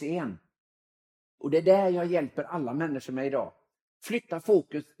på scen. Och det är där jag hjälper alla människor med idag. Flytta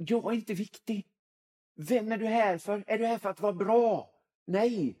fokus. Jag är inte viktig. Vem är du här för? Är du här för att vara bra?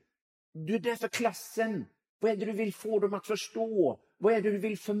 Nej. Du är där för klassen. Vad är det du vill få dem att förstå? Vad är det du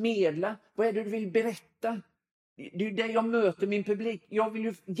vill förmedla? Vad är det du vill berätta? Det är där jag möter min publik. Jag vill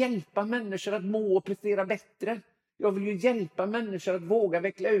ju hjälpa människor att må och prestera bättre. Jag vill ju hjälpa människor att våga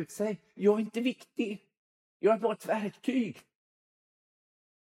veckla ut sig. Jag är inte viktig. Jag är bara ett verktyg.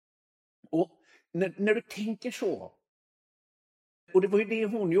 Och när du tänker så. Och det var ju det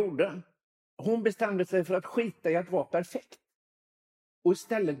hon gjorde. Hon bestämde sig för att skita i att vara perfekt. Och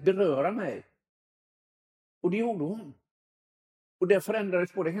istället beröra mig. Och det gjorde hon. Och det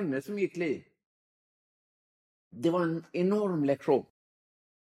förändrades både hennes och mitt liv. Det var en enorm lektion.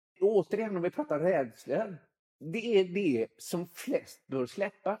 Och återigen om vi pratar rädslor. Det är det som flest bör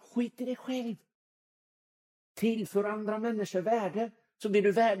släppa. Skit i dig själv. Tillför andra människor värde så blir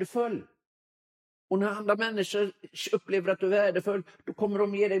du värdefull. Och när andra människor upplever att du är värdefull, då kommer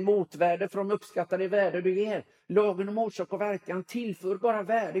de ge dig motvärde för de uppskattar det värde du ger. Lagen om orsak och verkan tillför bara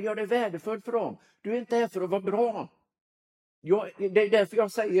värde, gör det värdefullt för dem. Du är inte här för att vara bra. Det är därför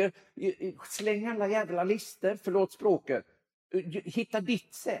jag säger, släng alla jävla lister, förlåt språket. Hitta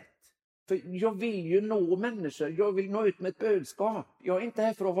ditt sätt. För jag vill ju nå människor, jag vill nå ut med ett budskap. Jag är inte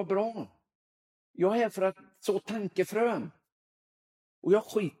här för att vara bra. Jag är här för att så tankefrön. Och jag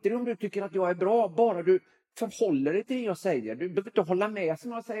skiter om du tycker att jag är bra, bara du förhåller dig till det jag säger. Du behöver inte hålla med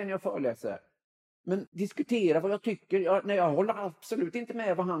som jag säger när jag föreläser. Men diskutera vad jag tycker. Jag håller absolut inte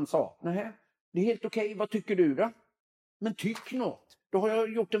med vad han sa. Nej, det är helt okej. Vad tycker du då? Men tyck något. Då har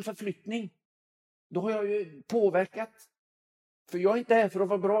jag gjort en förflyttning. Då har jag ju påverkat. För jag är inte här för att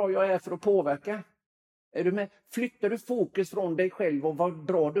vara bra, jag är här för att påverka. Är du med? Flyttar du fokus från dig själv och var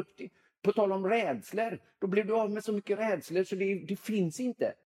bra och duktig. På tal om rädslor, då blir du av med så mycket rädslor så det finns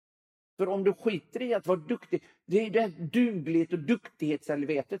inte. För om du skiter i att vara duktig, det är det duglighet och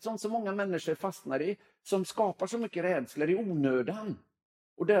duktighetshelvetet som så många människor fastnar i, som skapar så mycket rädslor i onödan.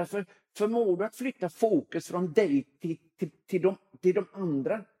 Och därför förmår du att flytta fokus från dig till de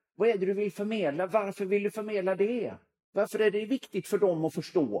andra. Vad är det du vill förmedla? Varför vill du förmedla det? Varför är det viktigt för dem att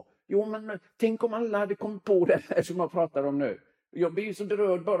förstå? Jo, men tänk om alla hade kommit på det här som jag pratar om nu. Jag blir så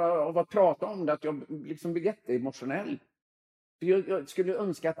berörd bara av att prata om det att jag liksom blir jätteemotionell. Jag skulle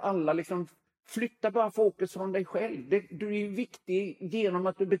önska att alla liksom flyttar bara fokus från dig själv. Du är ju viktig genom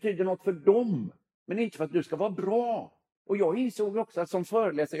att du betyder något för dem. Men inte för att du ska vara bra. Och jag insåg också att som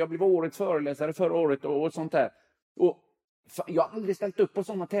föreläsare, jag blev årets föreläsare förra året och sånt där. Och jag har aldrig ställt upp på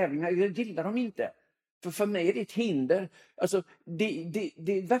sådana tävlingar, jag gillar dem inte. För mig är det ett hinder. Alltså,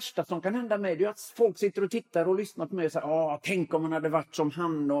 det värsta som kan hända mig är att folk sitter och tittar och lyssnar på mig och säger tänk om man hade varit som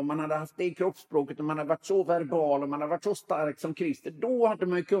han och man hade haft det i kroppsspråket och man hade varit så verbal och man hade varit så stark som Christer. Då hade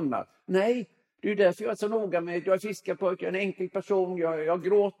man ju kunnat. Nej, det är därför jag är så noga med. Jag är fiskarpojke, jag är en enkel person, jag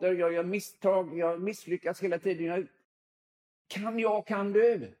gråter, jag gör misstag, jag misslyckas hela tiden. Kan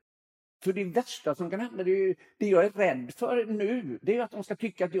du? För det värsta som kan hända, det jag är rädd för nu, det är att de ska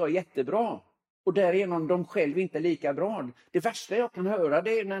tycka att jag är jättebra. Och därigenom de själv inte är lika bra. Det värsta jag kan höra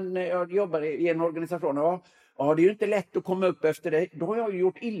det är när jag jobbar i en organisation. Ja, det är ju inte lätt att komma upp efter det. Då har jag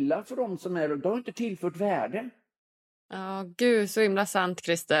gjort illa för dem som är. Då har jag inte tillfört värde. Ja, gud, så himla sant,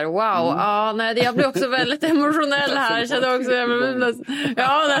 Christer. Wow, ja, nej, jag blir också väldigt emotionell här. Jag känner också,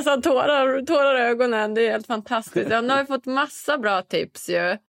 nästan tårar i ögonen. Det är helt fantastiskt. Nu har vi fått massa bra tips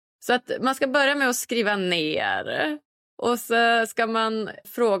ju. Så att man ska börja med att skriva ner. Och så ska man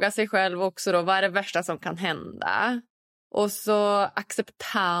fråga sig själv också då, vad är det värsta som kan hända? Och så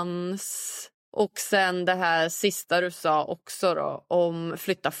acceptans. Och sen det här sista du sa också då, om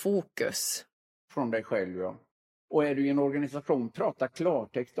flytta fokus. Från dig själv, ja. Och är du i en organisation, prata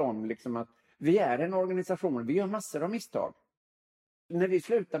klartext om liksom att vi är en organisation, vi gör massor av misstag. När vi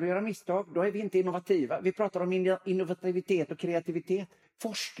slutar att göra misstag, då är vi inte innovativa. Vi pratar om innovativitet och kreativitet.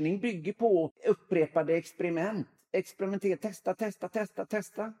 Forskning bygger på upprepade experiment. Experimentera,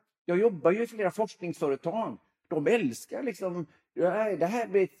 testa. Jag jobbar ju i flera forskningsföretag. De älskar liksom, det här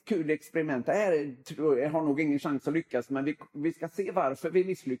blir ett kul experiment. Det här tror jag har nog ingen chans att lyckas, men vi ska se varför vi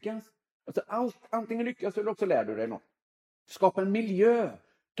misslyckas. Alltså antingen lyckas eller också lär du dig något. Skapa en miljö.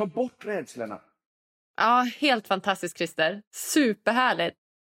 Ta bort rädslorna. Ja, helt fantastiskt, Christer. Superhärligt.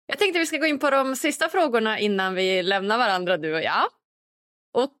 Jag tänkte vi ska gå in på de sista frågorna innan vi lämnar varandra, du och jag.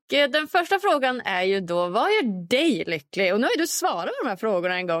 Och den första frågan är ju då, vad gör dig lycklig? Och nu har ju du svarat på de här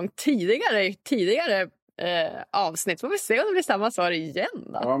frågorna en gång tidigare avsnitt. Får vi se om det blir samma svar igen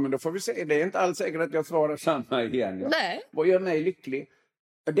då? Ja, men då får vi se. Det är inte alls säkert att jag svarar samma igen. Ja. Nej. Vad gör mig lycklig?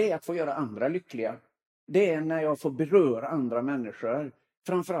 Det är att få göra andra lyckliga. Det är när jag får beröra andra människor.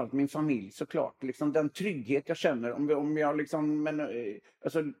 Framförallt min familj såklart. Liksom den trygghet jag känner. Om jag liksom,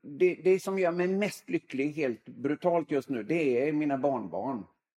 alltså det som gör mig mest lycklig helt brutalt just nu, det är mina barnbarn.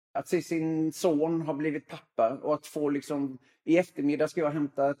 Att se sin son ha blivit pappa och att få liksom, i eftermiddag ska jag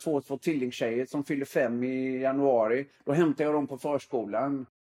hämta två tvillingtjejer som fyller 5 i januari. Då hämtar jag dem på förskolan.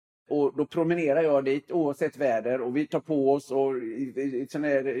 Och då promenerar jag dit oavsett väder och vi tar på oss och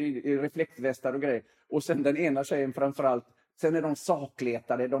i reflexvästar och grejer. Och sen den ena tjejen framförallt, sen är de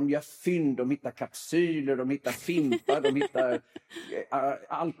sakletade, de gör fynd, de hittar kapsyler, de hittar fimpar, de hittar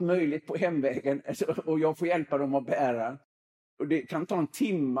allt möjligt på hemvägen. Och jag får hjälpa dem att bära. Och det kan ta en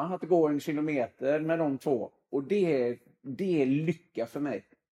timme att gå 1 kilometer med de två. Och det är lycka för mig.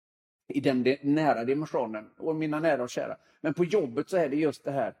 I den nära dimensionen. Och mina nära och kära. Men på jobbet så är det just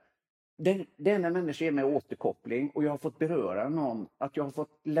det här. Det är när människor ger mig återkoppling. Och jag har fått beröra någon. Att jag har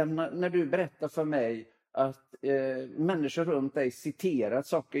fått lämna. När du berättar för mig att människor runt dig citerat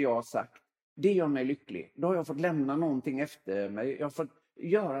saker jag har sagt. Det gör mig lycklig. Då har jag fått lämna någonting efter mig. Jag har fått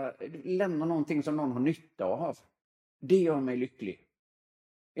lämna någonting som någon har nytta av. Det gör mig lycklig.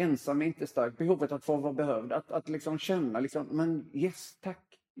 Ensam är inte stark. Behovet att få vara behövd. Att liksom känna, liksom, men yes,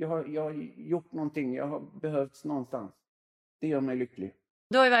 tack. Jag har gjort någonting. Jag har behövts någonstans. Det gör mig lycklig.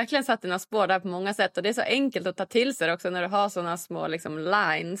 Du har ju verkligen satt dina spår där på många sätt. Och det är så enkelt att ta till sig också när du har sådana små liksom,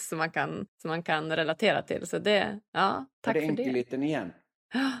 lines som man kan relatera till. Så det, ja, tack för det. Det är enkelheten igen.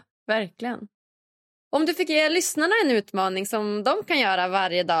 Ja, verkligen. Om du fick ge lyssnarna en utmaning som de kan göra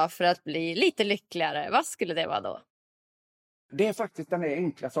varje dag för att bli lite lyckligare, vad skulle det vara då? Det är faktiskt den här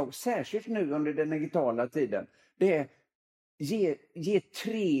enkla saken, särskilt nu under den digitala tiden. Det är ge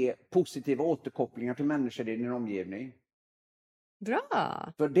 3 positiva återkopplingar till människor i din omgivning.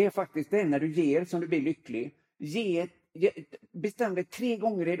 Bra! För det är faktiskt det när du ger som du blir lycklig. Bestäm dig 3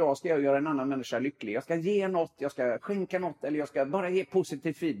 gånger idag ska jag göra en annan människa lycklig. Jag ska ge något, jag ska skänka något eller jag ska bara ge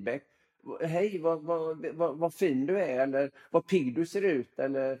positiv feedback. Hej, vad fin du är eller vad pigg du ser ut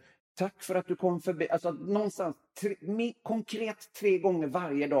eller tack för att du kom förbi. Alltså någonstans konkret 3 gånger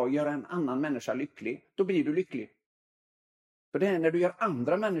varje dag göra en annan människa lycklig. Då blir du lycklig. För det är när du gör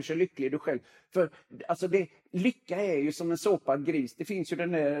andra människor lycklig du själv. För alltså lycka är ju som en såpad gris. Det finns ju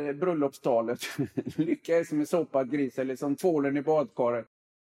den där bröllopstalet. Lycka är som en såpad gris eller som tvålen i badkaret.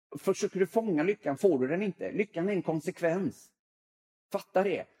 Försöker du fånga lyckan får du den inte. Lyckan är en konsekvens. Fatta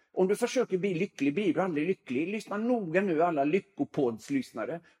det. Om du försöker bli lycklig blir du aldrig lycklig. Lyssna noga nu alla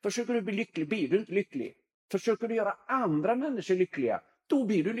lyckopoddslyssnare. Försöker du bli lycklig blir du inte lycklig. Försöker du göra andra människor lyckliga, då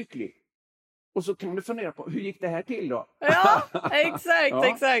blir du lycklig. Och så kan du fundera på, hur gick det här till då? Ja,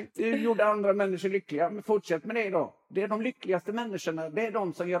 exakt. Du gjorde andra människor lyckliga, men fortsätt med det då. Det är de lyckligaste människorna, det är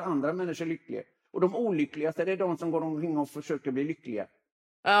de som gör andra människor lyckliga. Och de olyckligaste, det är de som går omkring och försöker bli lyckliga.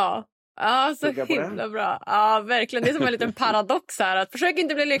 Ja, så himla bra. Ja, verkligen. Det är som en liten paradox här. Att försök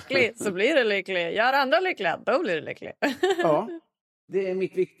inte bli lycklig, så blir du lycklig. Gör andra lyckliga, då blir du lycklig. Ja, det är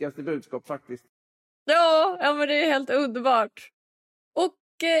mitt viktigaste budskap faktiskt. Ja, men det är helt underbart. Och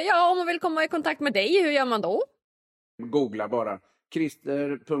om man vill komma i kontakt med dig, hur gör man då? Googla bara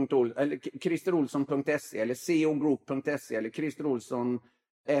kristerolsson.se eller cogroup.se eller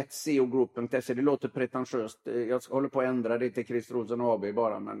kristerolsson@cogroup.se. Det låter pretentiöst. Jag håller på att ändra det till Christer Olsson AB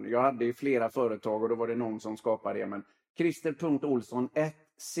bara, men jag hade ju flera företag och då var det någon som skapade det. Men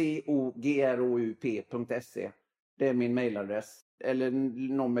krister.olsson@cogroup.se. Det är min mailadress. Eller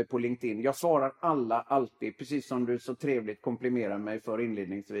någon mig på LinkedIn. Jag svarar alla alltid, precis som du så trevligt komplimerar mig för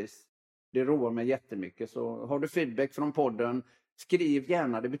inledningsvis. Det roar mig jättemycket. Så har du feedback från podden, skriv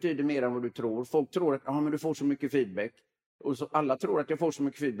gärna. Det betyder mer än vad du tror. Folk tror att men du får så mycket feedback. Och så alla tror att jag får så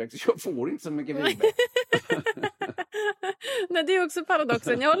mycket feedback, så jag får inte så mycket feedback. Nej, det är också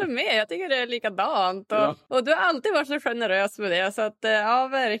paradoxen. Jag håller med. Jag tycker det är likadant. Och du har alltid varit så generös med det. Så att, ja,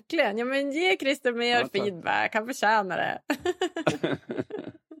 verkligen. Ja, men ge Christer mer feedback. Han förtjänar det.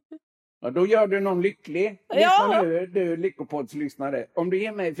 Ja, då gör du någon lycklig. Lyssna nu, du lyckopoddslyssnare. Om du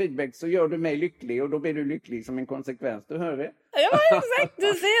ger mig feedback så gör du mig lycklig. Och då blir du lycklig som en konsekvens. Du hör det? Ja, exakt.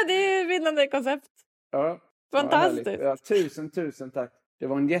 Du ser, det är vinnande koncept. Ja. Fantastiskt. Ja, tusen tack. Det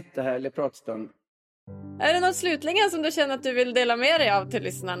var en jättehärlig pratstund. Är det något slutligen som du känner att du vill dela med dig av till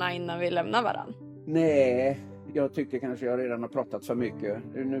lyssnarna innan vi lämnar varann? Nej, jag tycker kanske jag redan har pratat för mycket.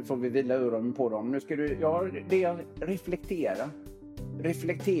 Nu får vi vila öronen på dem. Nu ska du,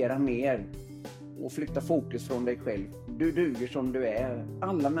 reflektera mer och flytta fokus från dig själv. Du duger som du är.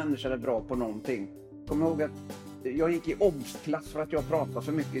 Alla människor är bra på någonting. Kom ihåg att jag gick i obsklass för att jag pratade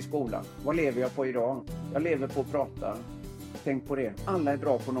för mycket i skolan. Vad lever jag på idag? Jag lever på att prata. Tänk på det. Alla är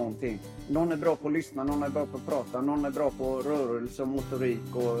bra på någonting. Någon är bra på att lyssna, någon är bra på att prata, någon är bra på rörelse och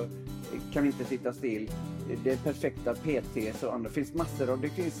motorik och kan inte sitta still. Det är perfekta PT, så det finns massor och det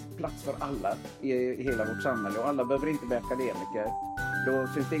finns plats för alla i hela vårt samhälle, och alla behöver inte bli akademiker. Då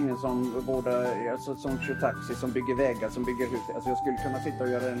finns det ingen som som kör taxi, som bygger vägar, som bygger hus. Alltså jag skulle kunna sitta och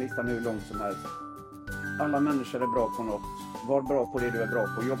göra den listan hur lång som helst. Alla människor är bra på något. Var bra på det du är bra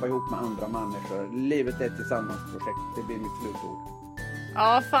på. Jobba ihop med andra människor. Livet är ett tillsammansprojekt. Det blir mitt slutord.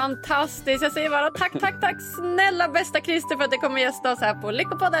 Ja, fantastiskt. Jag säger bara tack snälla bästa Christer för att du kommer gästa oss här på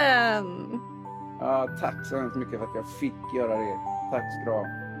Lyckopodden. Ja, tack så hemskt mycket för att jag fick göra det. Tack ska du ha.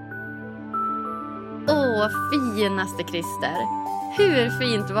 Åh, finaste Christer. Hur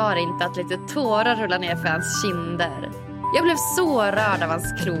fint var det inte att lite tårar rullar ner för hans kinder? Jag blev så rörd av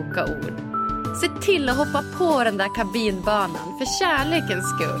hans kloka ord. Se till att hoppa på den där kabinbanan för kärlekens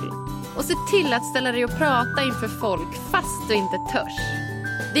skull. Och se till att ställa dig och prata inför folk fast du inte törs.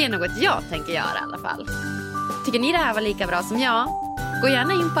 Det är något jag tänker göra i alla fall. Tycker ni det här var lika bra som jag? Gå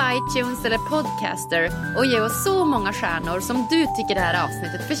gärna in på iTunes eller Podcaster och ge oss så många stjärnor som du tycker det här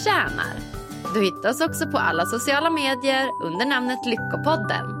avsnittet förtjänar. Du hittar oss också på alla sociala medier under namnet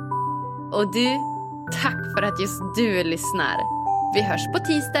Lyckopodden. Och du, tack för att just du lyssnar. Vi hörs på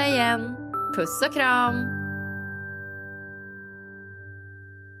tisdag igen. Puss och kram!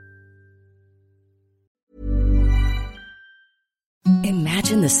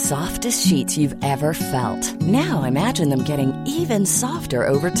 Imagine the softest sheets you've ever felt. Now imagine them getting even softer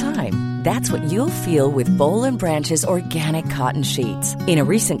over time. That's what you'll feel with Boll & Branch's organic cotton sheets. In a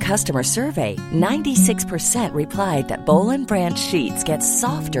recent customer survey, 96% replied that Boll & Branch sheets get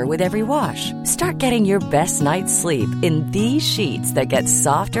softer with every wash. Start getting your best night's sleep in these sheets that get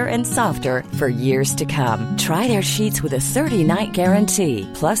softer and softer for years to come. Try their sheets with a 30-night guarantee.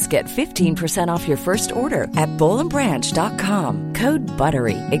 Plus, get 15% off your first order at bollandbranch.com. Code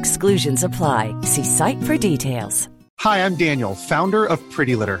BUTTERY. Exclusions apply. See site for details. Hi, I'm Daniel, founder of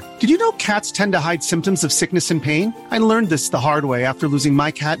Pretty Litter. Did you know cats tend to hide symptoms of sickness and pain? I learned this the hard way after losing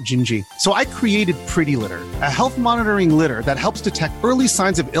my cat, Gingy. So I created Pretty Litter, a health monitoring litter that helps detect early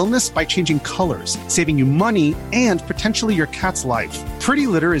signs of illness by changing colors, saving you money and potentially your cat's life. Pretty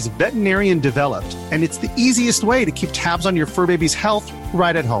Litter is veterinarian developed, and it's the easiest way to keep tabs on your fur baby's health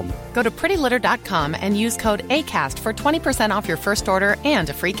right at home. Go to prettylitter.com and use code ACAST for 20% off your first order and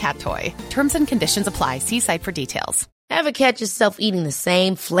a free cat toy. Terms and conditions apply. See site for details. Ever catch yourself eating the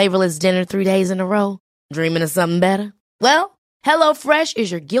same flavorless dinner 3 days in a row? Dreaming of something better? Well, HelloFresh is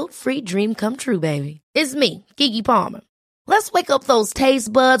your guilt-free dream come true, baby. It's me, Keke Palmer. Let's wake up those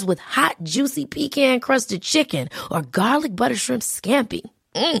taste buds with hot, juicy pecan-crusted chicken or garlic butter shrimp scampi.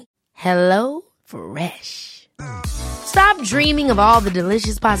 Hello Fresh. Stop dreaming of all the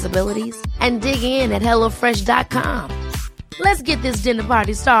delicious possibilities and dig in at HelloFresh.com. Let's get this dinner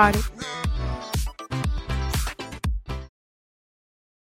party started.